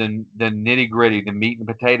to the nitty gritty, the meat and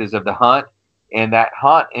potatoes of the hunt. And that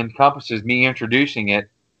hunt encompasses me introducing it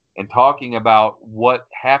and talking about what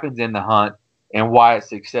happens in the hunt and why it's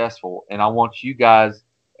successful. And I want you guys,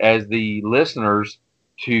 as the listeners,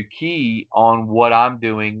 to key on what I'm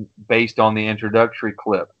doing based on the introductory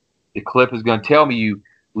clip. The clip is going to tell me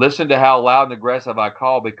listen to how loud and aggressive I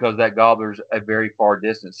call because that gobbler's a very far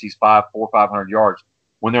distance. He's 500 yards.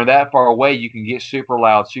 When they're that far away, you can get super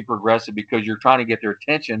loud, super aggressive because you're trying to get their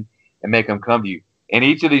attention and make them come to you. And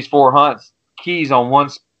each of these 4 hunts keys on one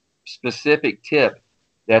specific tip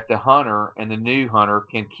that the hunter and the new hunter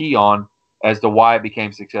can key on as to why it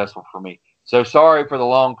became successful for me. So sorry for the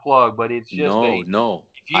long plug, but it's just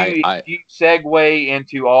If you segue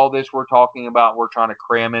into all this we're talking about, we're trying to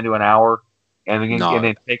cram into an hour and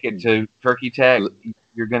then take it to Turkey Tech,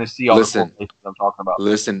 you're going to see all the things I'm talking about.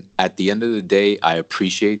 Listen, at the end of the day, I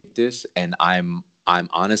appreciate this, and I'm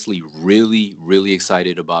honestly really, really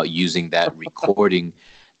excited about using that recording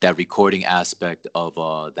aspect of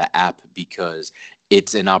the app because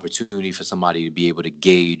it's an opportunity for somebody to be able to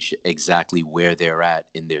gauge exactly where they're at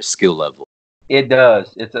in their skill level. It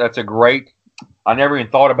does. That's a great I never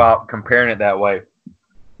even thought about comparing it that way,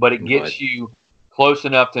 but it gets But you close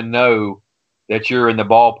enough to know that you're in the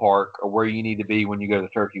ballpark or where you need to be when you go to the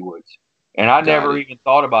turkey woods. And I got never it. even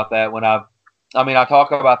thought about that when I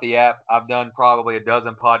talk about the app. I've done probably a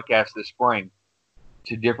dozen podcasts this spring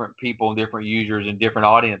to different people and different users and different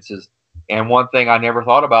audiences. And one thing I never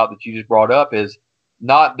thought about that you just brought up is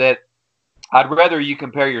not that I'd rather you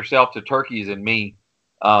compare yourself to turkeys and me,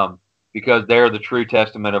 because they're the true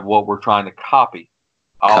testament of what we're trying to copy.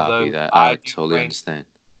 Copy Although that. I I do totally bring, understand.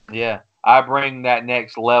 yeah, I bring that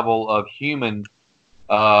next level of human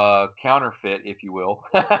counterfeit, if you will.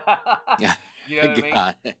 Yeah, You know what I mean?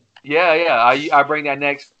 got it. Yeah, yeah. I bring that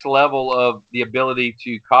next level of the ability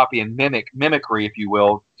to copy and mimicry, if you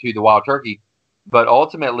will, to the wild turkey. But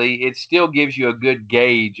ultimately, it still gives you a good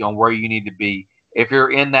gauge on where you need to be. If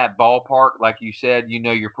you're in that ballpark, like you said, you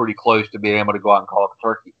know you're pretty close to being able to go out and call up a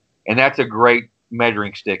turkey. And that's a great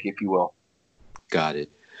measuring stick, if you will. Got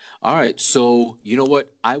it. All right. So, you know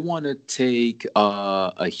what? I want to take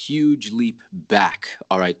a huge leap back,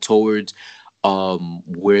 all right, towards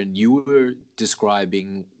when you were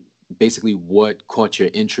describing basically what caught your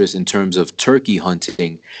interest in terms of turkey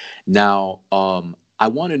hunting. Now, I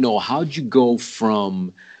want to know, how'd you go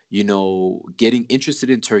from, getting interested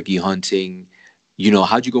in turkey hunting,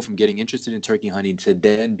 how'd you go from getting interested in turkey hunting to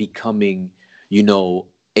then becoming,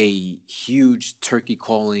 a huge turkey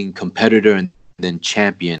calling competitor and then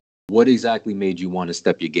champion? What exactly made you want to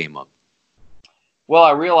step your game up? Well,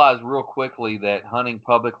 I realized real quickly that hunting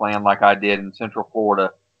public land like I did in Central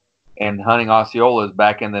Florida and hunting Osceolas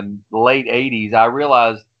back in the late 80s, I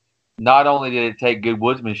realized not only did it take good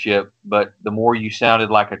woodsmanship, but the more you sounded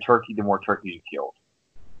like a turkey, the more turkeys you killed.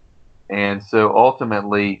 And so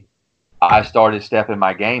ultimately, I started stepping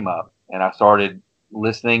my game up and I started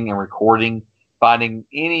listening and recording, finding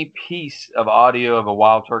any piece of audio of a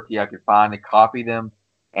wild turkey I could find to copy them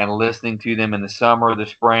and listening to them in the summer, the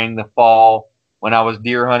spring, the fall. When I was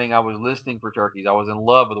deer hunting, I was listening for turkeys. I was in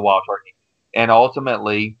love with the wild turkey. And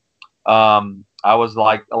ultimately, I was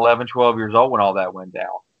like 11, 12 years old when all that went down.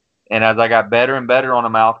 And as I got better and better on a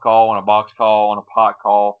mouth call, on a box call, on a pot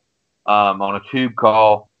call, on a tube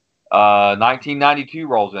call, 1992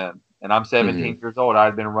 rolls in, and I'm 17 Hmm. years old.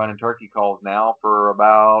 I've been running turkey calls now for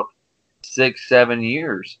about 6, 7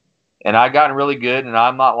 years, and I gotten really good. And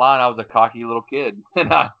I'm not lying; I was a cocky little kid,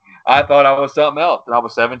 and I thought I was something else. And I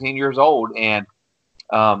was 17 years old, and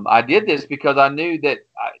I did this because I knew that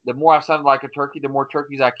the more I sounded like a turkey, the more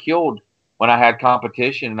turkeys I killed when I had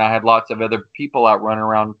competition, and I had lots of other people out running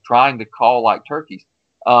around trying to call like turkeys.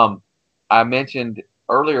 Um, I mentioned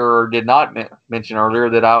earlier, or did not mention earlier,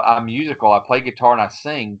 that I'm musical. I play guitar and I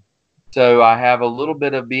sing, so I have a little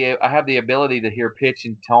bit of I have the ability to hear pitch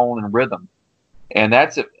and tone and rhythm, and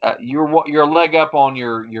that's you're a leg up on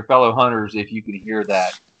your fellow hunters if you can hear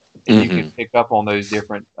that and you can Hmm. pick up on those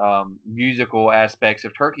different musical aspects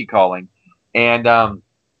of turkey calling. And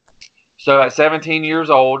so at 17 years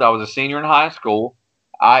old, I was a senior in high school.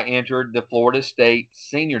 I entered the Florida State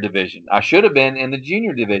Senior Division. I should have been in the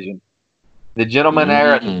Junior Division. The gentleman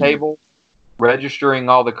there at the Mm. table registering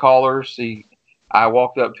all the callers, I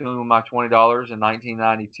walked up to him with my $20 in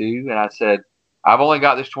 1992, and I said, "I've only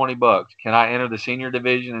got this $20. Can I enter the senior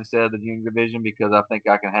division instead of the junior division because I think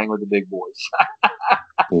I can hang with the big boys?"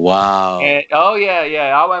 And Wow. oh yeah,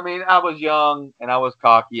 yeah. I mean, I was young and I was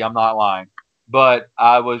cocky. I'm not lying, but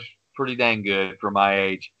I was pretty dang good for my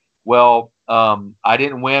age. Well, I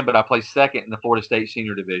didn't win, but I placed second in the Florida State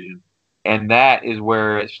Senior Division, and that is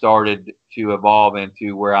where it started to evolve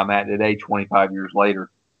into where I'm at today, 25 years later.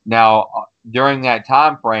 Now, during that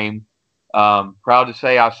time frame, proud to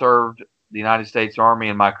say I served the United States Army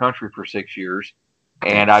in my country for 6 years,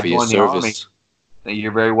 Thank and you I for your joined the Army. service.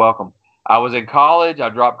 You're very welcome. I was in college. I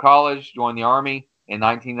dropped college, joined the Army in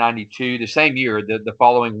 1992. The same year, the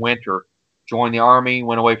following winter, joined the Army,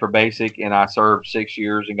 went away for basic, and I served 6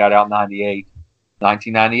 years and got out in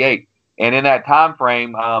 1998. And in that time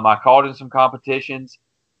frame, I called in some competitions,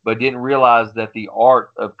 but didn't realize that the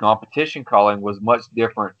art of competition calling was much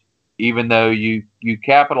different. Even though you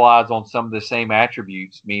capitalize on some of the same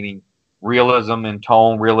attributes, meaning realism and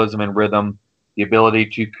tone, realism and rhythm, the ability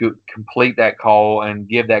to complete that call and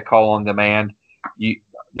give that call on demand. You,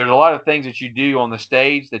 there's a lot of things that you do on the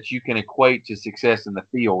stage that you can equate to success in the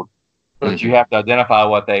field, but you Hmm. have to identify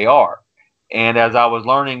what they are. And as I was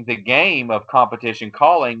learning the game of competition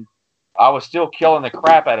calling, I was still killing the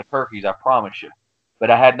crap out of turkeys, I promise you. But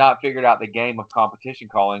I had not figured out the game of competition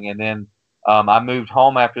calling. And then I moved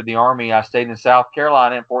home after the Army. I stayed in South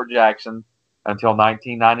Carolina in Fort Jackson until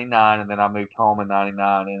 1999, and then I moved home in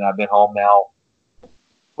 '99, and I've been home now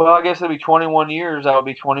Well, I guess it'll be 21 years. That would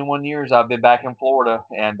be 21 years I've been back in Florida,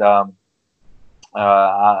 and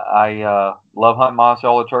I love hunting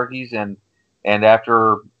Monticello turkeys, and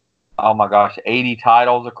after, oh my gosh, 80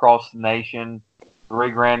 titles across the nation, 3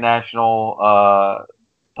 Grand National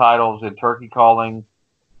titles in turkey calling,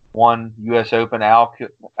 1 U.S. Open owl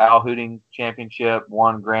hooting championship,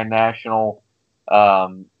 1 Grand National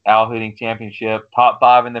owl hooting championship, top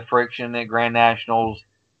 5 in the friction at Grand Nationals,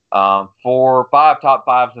 5 top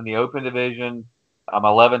 5s in the open division. I'm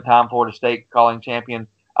 11-time Florida State calling champion.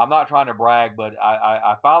 I'm not trying to brag, but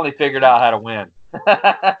I finally figured out how to win.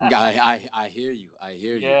 I hear you. I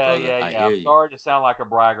hear you, Yeah, brother. yeah, I yeah. hear I'm you. sorry to sound like a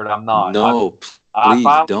braggart. I'm not. No, I please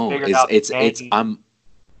finally don't. figured out the It's game. I'm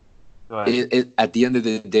Go ahead. at the end of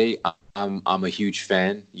the day, I'm a huge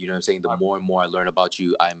fan. You know what I'm saying? The more and more I learn about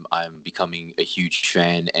you, I'm becoming a huge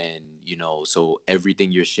fan, and so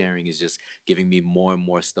everything you're sharing is just giving me more and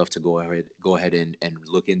more stuff to go ahead and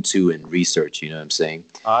look into and research. You know what I'm saying?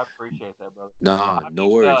 I appreciate that, brother. Nah, no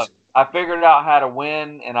worries. I figured out how to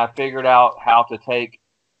win, and I figured out how to take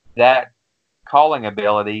that calling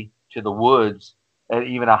ability to the woods at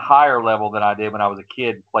even a higher level than I did when I was a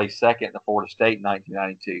kid and played second in the Florida State in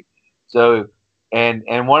 1992. So,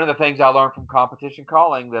 and one of the things I learned from competition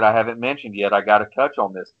calling that I haven't mentioned yet, I got to touch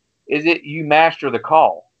on this, is that you master the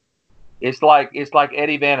call. It's like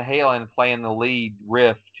Eddie Van Halen playing the lead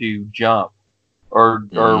riff to Jump, or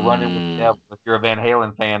Running with the Devil if you're a Van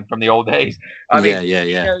Halen fan from the old days. I mean,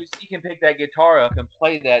 he knows he can pick that guitar up and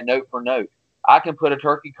play that note for note. I can put a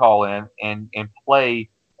turkey call in and play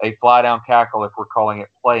a fly down cackle if we're calling it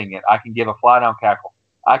playing it. I can give a fly down cackle.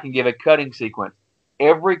 I can give a cutting sequence.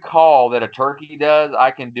 Every call that a turkey does, I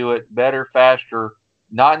can do it better, faster,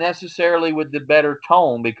 not necessarily with the better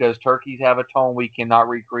tone, because turkeys have a tone we cannot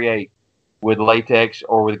recreate with latex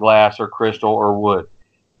or with glass or crystal or wood.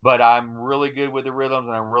 But I'm really good with the rhythms,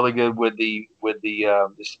 and I'm really good with the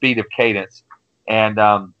speed of cadence. And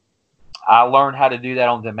I learned how to do that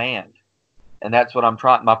on demand. And that's what I'm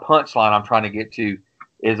trying. My punchline I'm trying to get to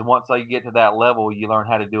is, once you get to that level, you learn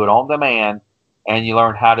how to do it on demand, and you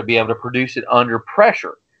learn how to be able to produce it under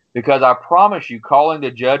pressure. Because I promise you, calling the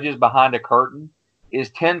judges behind a curtain is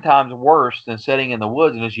 10 times worse than sitting in the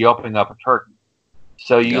woods and just yelping up a turkey.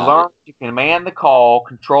 So you learn to command the call,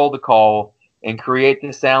 control the call, and create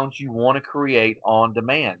the sounds you want to create on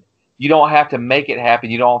demand. You don't have to make it happen.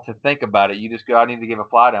 You don't have to think about it. You just go, I need to give a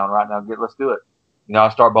fly down right now. Let's do it. I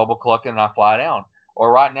start bubble clucking and I fly down.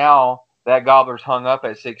 Or right now, that gobbler's hung up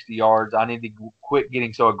at 60 yards. I need to quit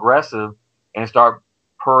getting so aggressive and start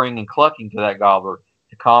purring and clucking to that gobbler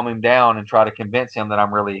to calm him down and try to convince him that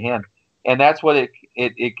I'm really a hen. And that's what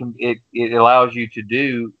it allows you to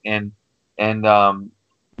do and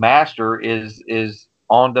master is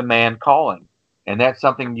on demand calling. And that's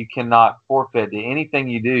something you cannot forfeit to anything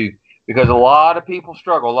you do, because a lot of people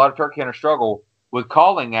struggle, a lot of turkey hunters struggle with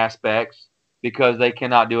calling aspects because they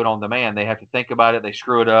cannot do it on demand. They have to think about it. They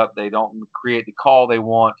screw it up. They don't create the call they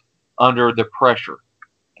want under the pressure.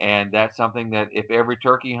 And that's something that if every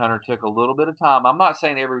turkey hunter took a little bit of time, I'm not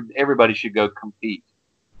saying everybody should go compete.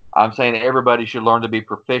 I'm saying everybody should learn to be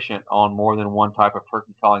proficient on more than one type of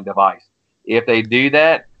turkey calling device. If they do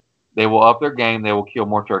that, they will up their game. They will kill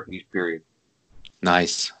more turkeys, period.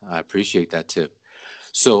 Nice. I appreciate that tip.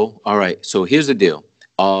 So, all right. So here's the deal.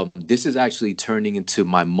 This is actually turning into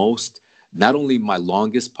not only my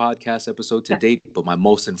longest podcast episode to date, but my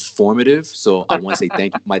most informative. So I want to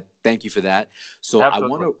say thank you for that. So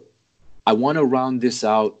absolutely. I want to round this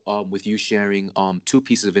out with you sharing 2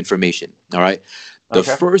 pieces of information. All right. The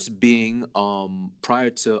first being,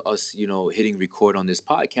 prior to us, hitting record on this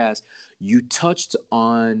podcast, you touched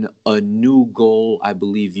on a new goal I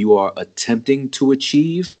believe you are attempting to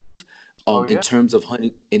achieve in terms of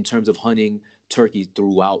hunting turkeys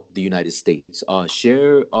throughout the United States.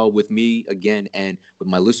 Share with me again and with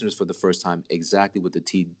my listeners for the first time exactly what the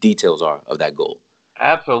details are of that goal.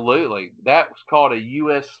 Absolutely. That was called a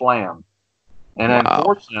U.S. Slam. And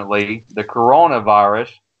unfortunately, the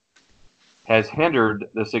coronavirus has hindered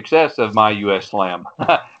the success of my U.S. Slam.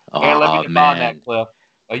 And let me define that, Cliff.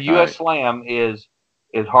 A U.S. Slam is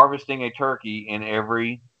harvesting a turkey in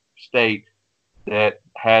every state that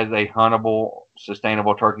has a huntable,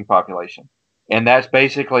 sustainable turkey population. And that's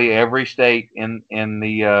basically every state in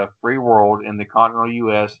the free world, in the continental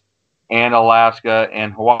U.S., and Alaska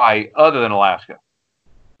and Hawaii, other than Alaska.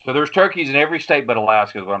 So there's turkeys in every state but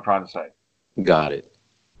Alaska is what I'm trying to say. Got it.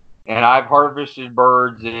 And I've harvested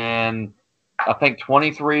birds in, I think,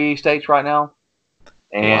 23 states right now.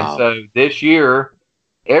 And so this year,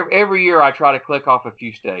 every year I try to click off a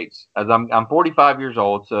few states. As I'm 45 years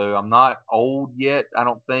old, so I'm not old yet, I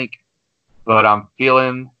don't think. but I'm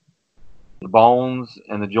feeling the bones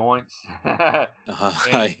and the joints.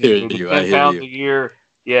 I hear the you. 10 pounds a year.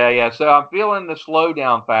 Yeah, yeah. So I'm feeling the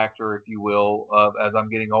slowdown factor, if you will, as I'm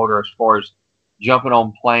getting older, as far as jumping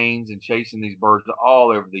on planes and chasing these birds all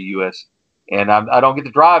over the U.S. And I don't get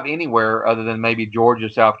to drive anywhere other than maybe Georgia,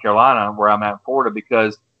 South Carolina, where I'm at in Florida,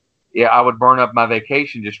 because yeah, I would burn up my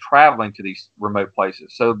vacation just traveling to these remote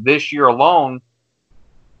places. So this year alone,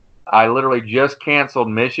 I literally just canceled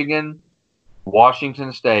Michigan,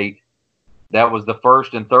 Washington State. That was the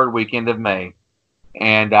first and third weekend of May.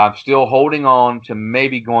 And I'm still holding on to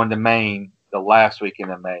maybe going to Maine the last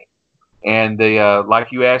weekend of May. And the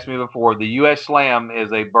like you asked me before, the U.S. Slam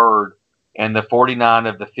is a bird in the 49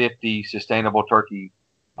 of the 50 sustainable turkey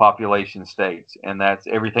population states, and that's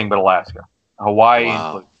everything but Alaska. Hawaii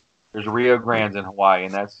included. There's Rio Grande's in Hawaii,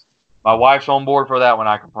 and that's my wife's on board for that one.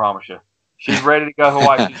 I can promise you. She's ready to go to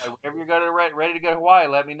Hawaii. She's like, whenever you're ready to go to Hawaii,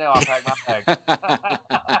 let me know. I'll pack my bag.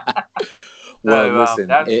 Well, listen.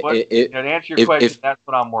 That's to answer your question, that's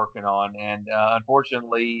what I'm working on, and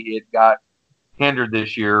unfortunately, it got hindered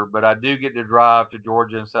this year. But I do get to drive to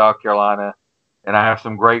Georgia and South Carolina, and I have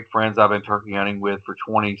some great friends I've been turkey hunting with for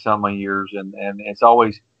 20-something years, and it's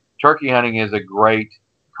always turkey hunting is a great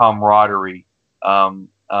camaraderie. I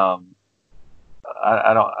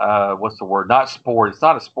don't what's the word? Not sport. It's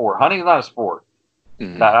not a sport. Hunting is not a sport.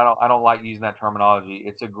 Mm-hmm. I don't like using that terminology.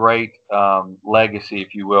 It's a great legacy,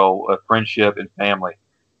 if you will, of friendship and family.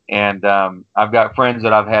 And I've got friends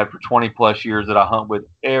that I've had for 20 plus years that I hunt with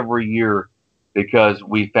every year because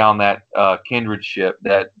we found that kindredship,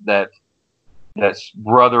 that's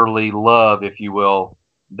brotherly love, if you will,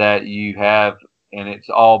 that you have, and it's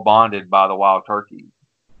all bonded by the wild turkey.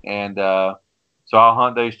 And so I'll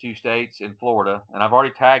hunt those two states in Florida, and I've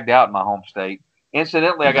already tagged out in my home state.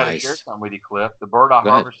 Incidentally, I got to share something with you, Cliff. The bird I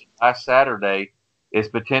harvested last Saturday is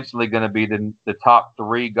potentially going to be the top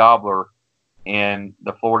 3 gobbler in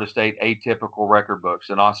the Florida State atypical record books,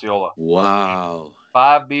 an Osceola. Wow.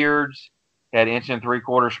 5 beards, had 1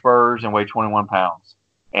 3/4 spurs, and weighed 21 pounds.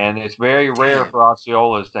 And it's very rare for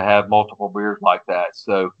Osceolas to have multiple beards like that.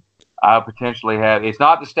 So I potentially have, it's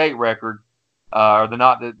not the state record, or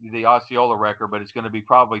not the Osceola record, but it's going to be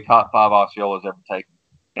probably top 5 Osceolas ever taken.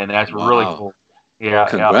 And that's really cool. Yeah.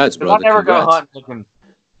 Congrats, brother. I never go hunt looking.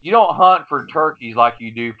 You don't hunt for turkeys like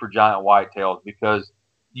you do for giant whitetails, because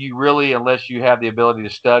you really, unless you have the ability to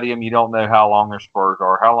study them, you don't know how long their spurs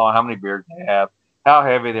are, how many beards they have, how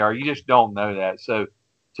heavy they are. You just don't know that. So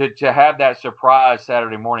to have that surprise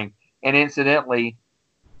Saturday morning, and incidentally,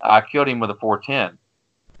 I killed him with a 410.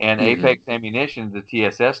 And Apex Ammunition, the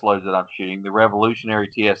TSS loads that I'm shooting, the revolutionary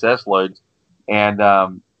TSS loads,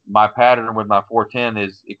 and my pattern with my 410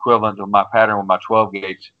 is equivalent to my pattern with my 12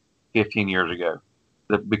 gauge 15 years ago,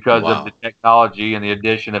 because of the technology and the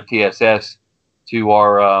addition of TSS to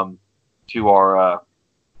our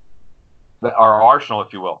arsenal,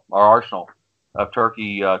 if you will, our arsenal of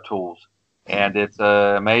turkey tools. And it's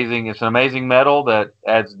amazing. It's an amazing metal that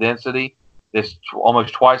adds density. It's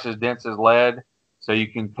almost twice as dense as lead. So you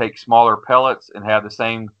can take smaller pellets and have the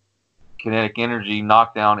same kinetic energy,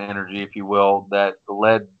 knockdown energy, if you will, that the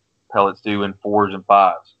lead pellets do in 4s and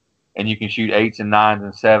 5s. And you can shoot 8s and 9s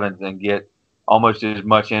and 7s and get almost as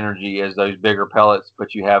much energy as those bigger pellets,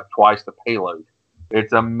 but you have twice the payload.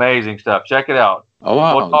 It's amazing stuff. Check it out. Oh,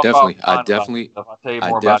 wow. Definitely. I'll tell you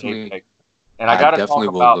more about Apex. And I got to talk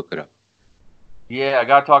about, look it up. Yeah, I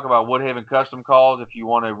got to talk about Woodhaven custom calls. If you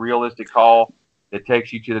want a realistic call that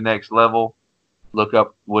takes you to the next level, look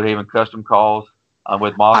up Woodhaven custom calls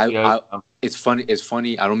with Mossio. It's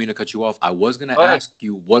funny. I don't mean to cut you off. I was going to ask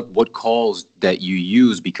you what calls that you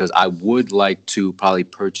use, because I would like to probably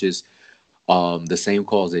purchase the same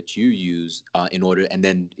calls that you use in order, and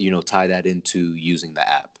then, tie that into using the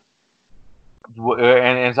app.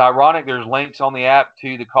 And it's ironic, there's links on the app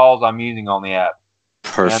to the calls I'm using on the app.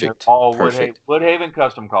 Perfect. And they're all Woodhaven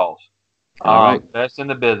custom calls. All right. Best in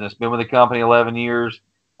the business. Been with the company 11 years.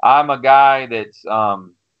 I'm a guy that's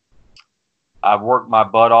I've worked my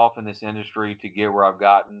butt off in this industry to get where I've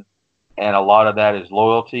gotten, and a lot of that is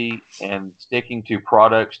loyalty and sticking to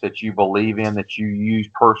products that you believe in, that you use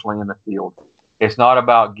personally in the field. It's not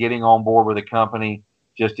about getting on board with a company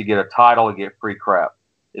just to get a title and get free crap.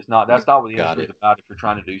 It's not. That's not what the industry is about. If you're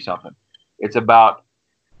trying to do something, it's about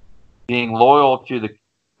being loyal to the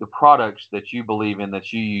products that you believe in,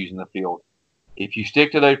 that you use in the field. If you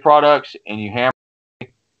stick to those products and you hammer,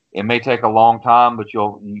 it may take a long time, but you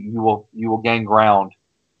will gain ground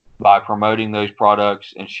by promoting those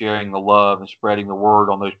products and sharing the love and spreading the word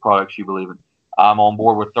on those products you believe in. I'm on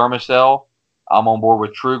board with Thermacell. I'm on board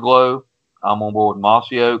with TrueGlow. I'm on board with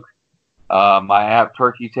Mossy Oak. my app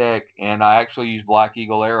Turkey Tech, and I actually use Black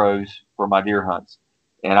Eagle arrows for my deer hunts.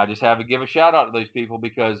 And I just have to give a shout out to those people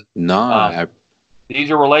because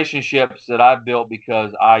these are relationships that I've built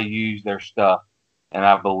because I use their stuff and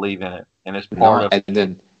I believe in it, and it's part of. And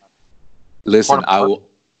then, listen, I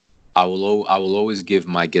will always give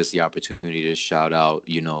my guests the opportunity to shout out,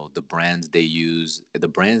 the brands they use, the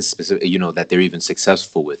brands specific, that they're even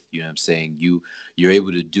successful with. You know what I'm saying? You're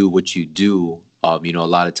able to do what you do. A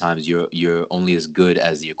lot of times you're only as good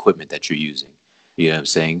as the equipment that you're using. You know what I'm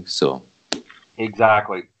saying? So.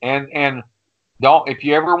 Exactly. And don't, if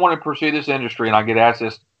you ever want to pursue this industry, and I get asked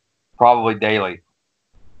this probably daily,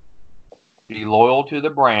 be loyal to the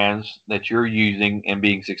brands that you're using and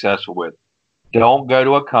being successful with. Don't go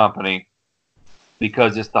to a company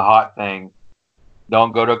because it's the hot thing.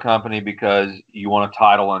 Don't go to a company because you want a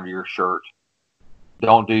title under your shirt.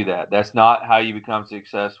 Don't do that. That's not how you become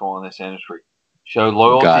successful in this industry. Show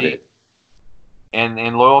loyalty. Got it.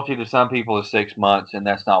 And loyalty to some people is 6 months, and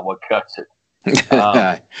that's not what cuts it.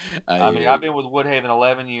 I've been with Woodhaven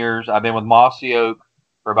 11 years. I've been with Mossy Oak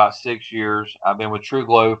for about 6 years. I've been with True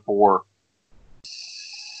Glow for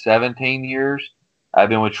 17 years. I've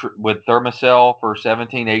been with Thermacell for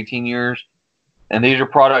 17, 18 years. And these are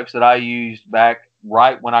products that I used back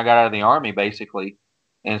right when I got out of the Army, basically,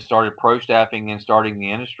 and started pro staffing and starting in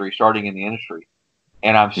the industry.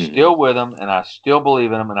 And I'm still with them, and I still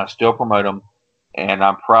believe in them, and I still promote them, and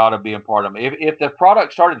I'm proud of being part of them. If the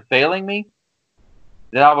product started failing me,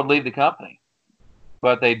 then I would leave the company.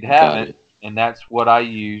 But they haven't, and that's what I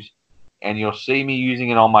use. And you'll see me using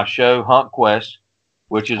it on my show, Hunt Quest,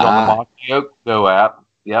 which is on the Mossy Oak Go app.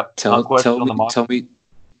 Yep. Tell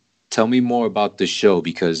me more about the show,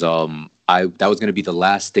 because that was going to be the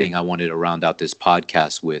last thing I wanted to round out this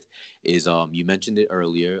podcast with. Is you mentioned it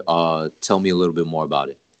earlier. Tell me a little bit more about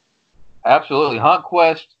it. Absolutely, Hunt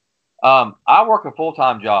Quest. I work a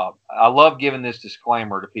full-time job. I love giving this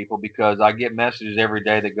disclaimer to people because I get messages every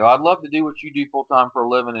day that go, "I'd love to do what you do full-time for a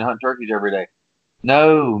living and hunt turkeys every day."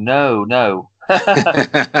 No.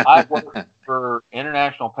 I work for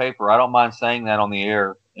international paper. I don't mind saying that on the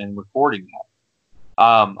air and recording that.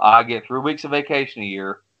 I get 3 weeks of vacation a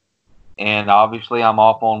year, and obviously I'm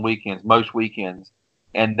off on weekends, most weekends.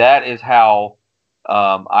 And that is how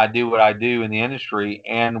I do what I do in the industry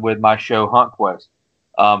and with my show, Hunt Quest.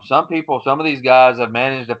 Some of these guys have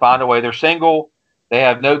managed to find a way. They're single. They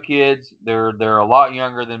have no kids. They're a lot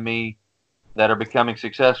younger than me that are becoming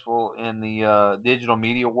successful in the digital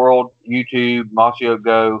media world, YouTube, Mossy Oak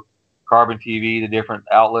Go, Carbon TV, the different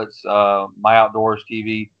outlets, My Outdoors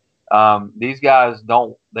TV. These guys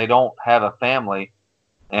don't have a family,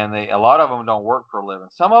 and a lot of them don't work for a living.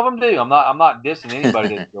 Some of them do. I'm not dissing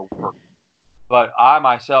anybody that go work, but I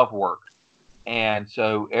myself work. And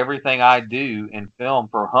so everything I do and film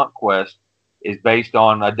for Hunt Quest is based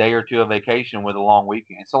on a day or two of vacation with a long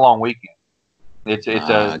weekend. It's a long weekend. It's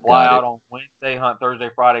a fly out on Wednesday, hunt Thursday,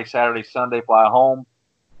 Friday, Saturday, Sunday, fly home,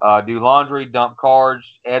 do laundry, dump cards,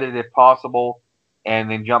 edit if possible, and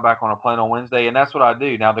then jump back on a plane on Wednesday. And that's what I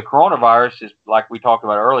do. Now, the coronavirus is, like we talked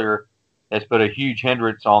about earlier, has put a huge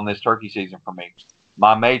hindrance on this turkey season for me.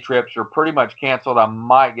 My May trips are pretty much canceled. I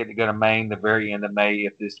might get to go to Maine the very end of May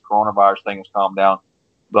if this coronavirus thing has calmed down.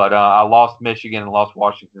 But I lost Michigan and lost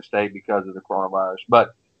Washington State because of the coronavirus.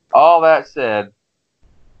 But all that said,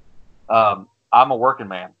 I'm a working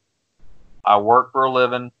man. I work for a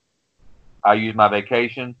living. I use my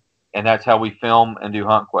vacation, and that's how we film and do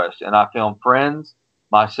Hunt Quest. And I film friends,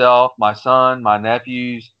 myself, my son, my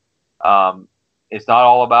nephews. It's not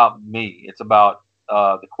all about me. It's about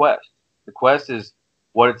the quest. The quest is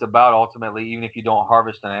what it's about ultimately, even if you don't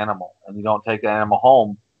harvest an animal and you don't take the animal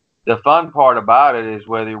home. The fun part about it is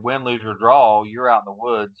whether you win, lose, or draw, you're out in the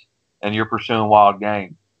woods and you're pursuing wild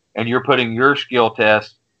game. And you're putting your skill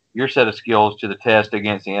test, your set of skills to the test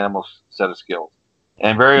against the animal's set of skills.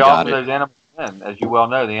 And very often those animals win. As you well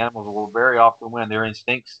know, the animals will very often win. Their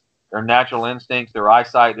instincts, their natural instincts, their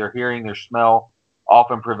eyesight, their hearing, their smell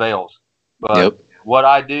often prevails. But what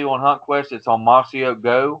I do on Hunt Quest, it's on Mossy Oak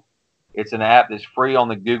Go. It's an app that's free on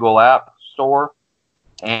the Google App Store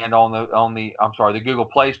and on the Google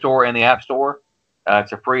Play Store and the App Store.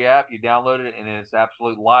 It's a free app. You download it, and it's an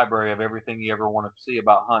absolute library of everything you ever want to see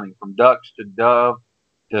about hunting, from ducks to dove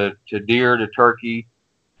to deer to turkey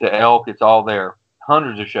to elk. It's all there.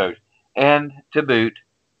 Hundreds of shows. And to boot,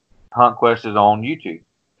 Hunt Quest is on YouTube,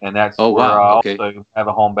 and that's I also have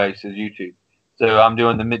a home base is YouTube. So I'm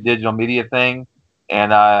doing the digital media thing.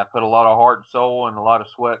 And I put a lot of heart and soul and a lot of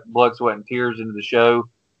blood, sweat, and tears into the show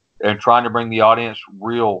and trying to bring the audience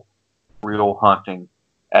real hunting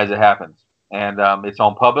as it happens. And it's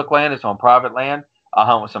on public land. It's on private land. I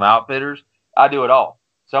hunt with some outfitters. I do it all.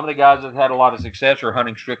 Some of the guys that had a lot of success are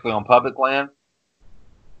hunting strictly on public land,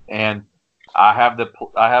 and I've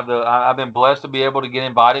been blessed to be able to get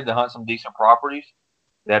invited to hunt some decent properties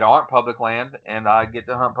that aren't public land, and I get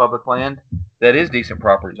to hunt public land that is decent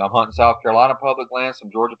properties. I'm hunting South Carolina public land,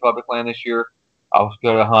 some Georgia public land this year. I was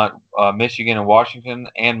going to hunt Michigan and Washington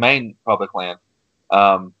and Maine public land.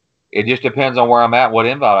 It just depends on where I'm at, what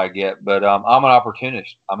invite I get. But I'm an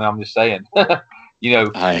opportunist. I mean, I'm just saying.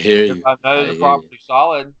 I hear you. If I know the property's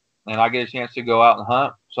solid and I get a chance to go out and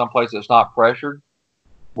hunt someplace that's not pressured,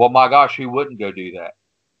 well, my gosh, who wouldn't go do that?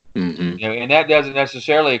 Mm-hmm. And that doesn't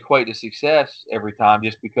necessarily equate to success every time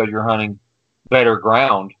just because you're hunting better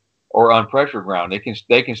ground or unpressured ground.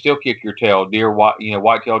 They can still kick your tail, deer,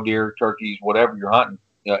 white-tailed deer, turkeys, whatever you're hunting,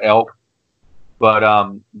 elk. But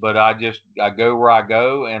I go where I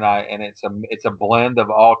go, and it's a blend of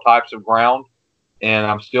all types of ground, and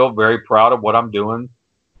I'm still very proud of what I'm doing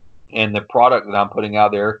and the product that I'm putting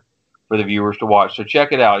out there for the viewers to watch. So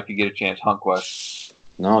check it out if you get a chance, HuntQuest.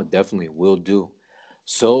 No, definitely will do.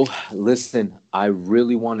 So listen, I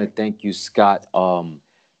really want to thank you, Scott.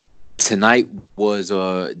 Tonight was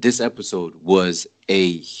this episode was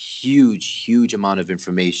a huge amount of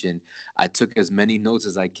information. I took as many notes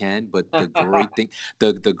as I can, but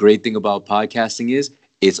the great thing about podcasting is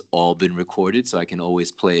it's all been recorded, so I can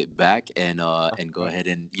always play it back and go ahead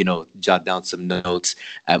and jot down some notes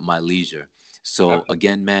at my leisure. So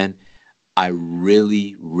again, man, I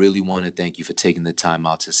really want to thank you for taking the time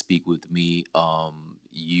out to speak with me.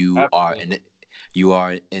 You are an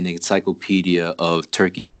encyclopedia of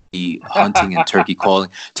turkey hunting and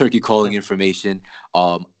turkey calling information.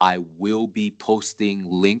 I will be posting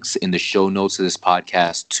links in the show notes of this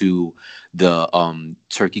podcast to the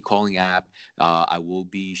turkey calling app. I will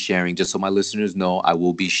be sharing, just so my listeners know, I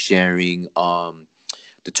will be sharing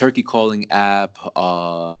the turkey calling app,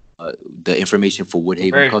 the information for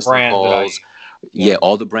Woodhaven Custom Calls. Yeah,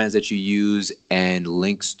 all the brands that you use, and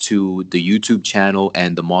links to the YouTube channel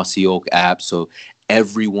and the Mossy Oak app. So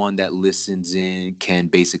everyone that listens in can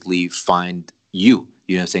basically find you.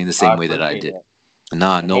 You know what I'm saying? The same way that I did.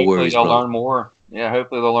 No worries, bro. They'll learn more. Yeah,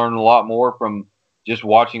 hopefully they'll learn a lot more from just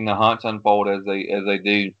watching the hunts unfold as they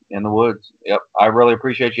do in the woods. Yep. I really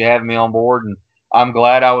appreciate you having me on board, and I'm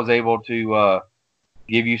glad I was able to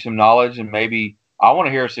give you some knowledge, and maybe I want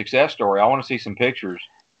to hear a success story. I want to see some pictures.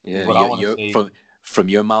 Yeah, from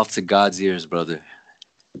your mouth to God's ears, brother.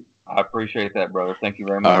 I appreciate that, brother. Thank you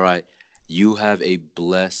very much. All right. You have a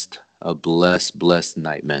blessed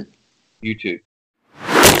night, man. You too.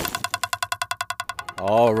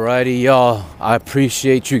 Alrighty, y'all. I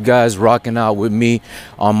appreciate you guys rocking out with me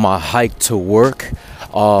on my hike to work.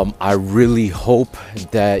 I really hope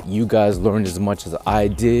that you guys learned as much as I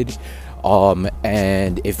did.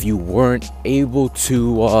 And if you weren't able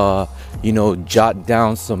to, jot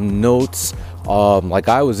down some notes like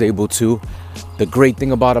I was able to, the great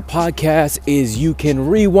thing about a podcast is you can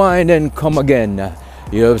rewind and come again.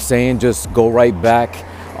 You know what I'm saying? Just go right back,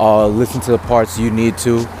 listen to the parts you need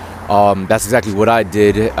to. That's exactly what I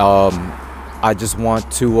did. I just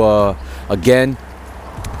want to, again,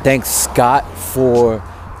 thank Scott for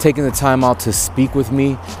taking the time out to speak with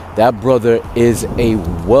me. That brother is a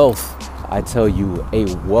wealth. I tell you, a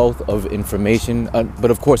wealth of information,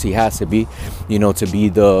 but of course he has to be, to be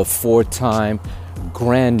the 4-time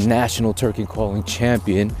Grand National Turkey Calling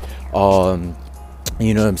Champion.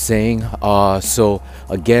 You know what I'm saying? So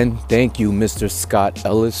again, thank you, Mr. Scott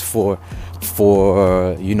Ellis, for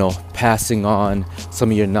passing on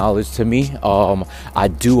some of your knowledge to me. I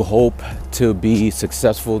do hope to be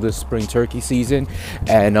successful this spring turkey season,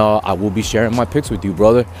 and I will be sharing my picks with you,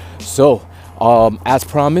 brother. So as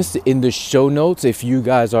promised, in the show notes, if you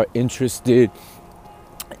guys are interested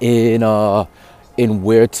in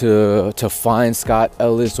where to find Scott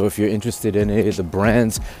Ellis, or if you're interested in any of the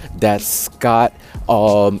brands that Scott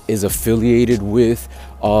is affiliated with,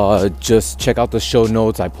 just check out the show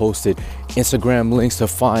notes. I posted Instagram links to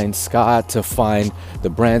find Scott, to find the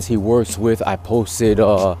brands he works with. I posted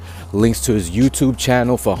links to his YouTube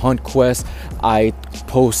channel for HuntQuest. I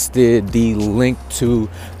posted the link to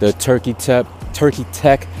the Turkey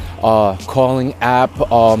Tech calling app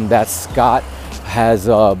that Scott has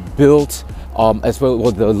built, as well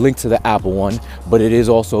the link to the Apple one, but it is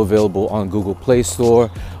also available on Google Play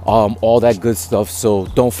Store, all that good stuff. So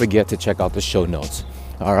don't forget to check out the show notes.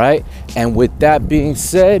 All right. And with that being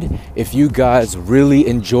said, if you guys really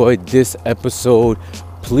enjoyed this episode,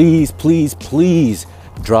 please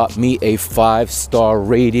drop me a 5-star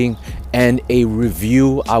rating and a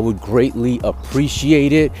review. I would greatly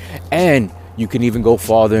appreciate it. And you can even go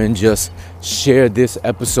farther and just share this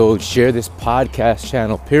episode, share this podcast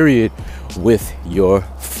channel, period, with your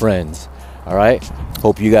friends. All right.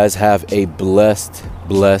 Hope you guys have a blessed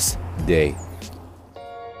day.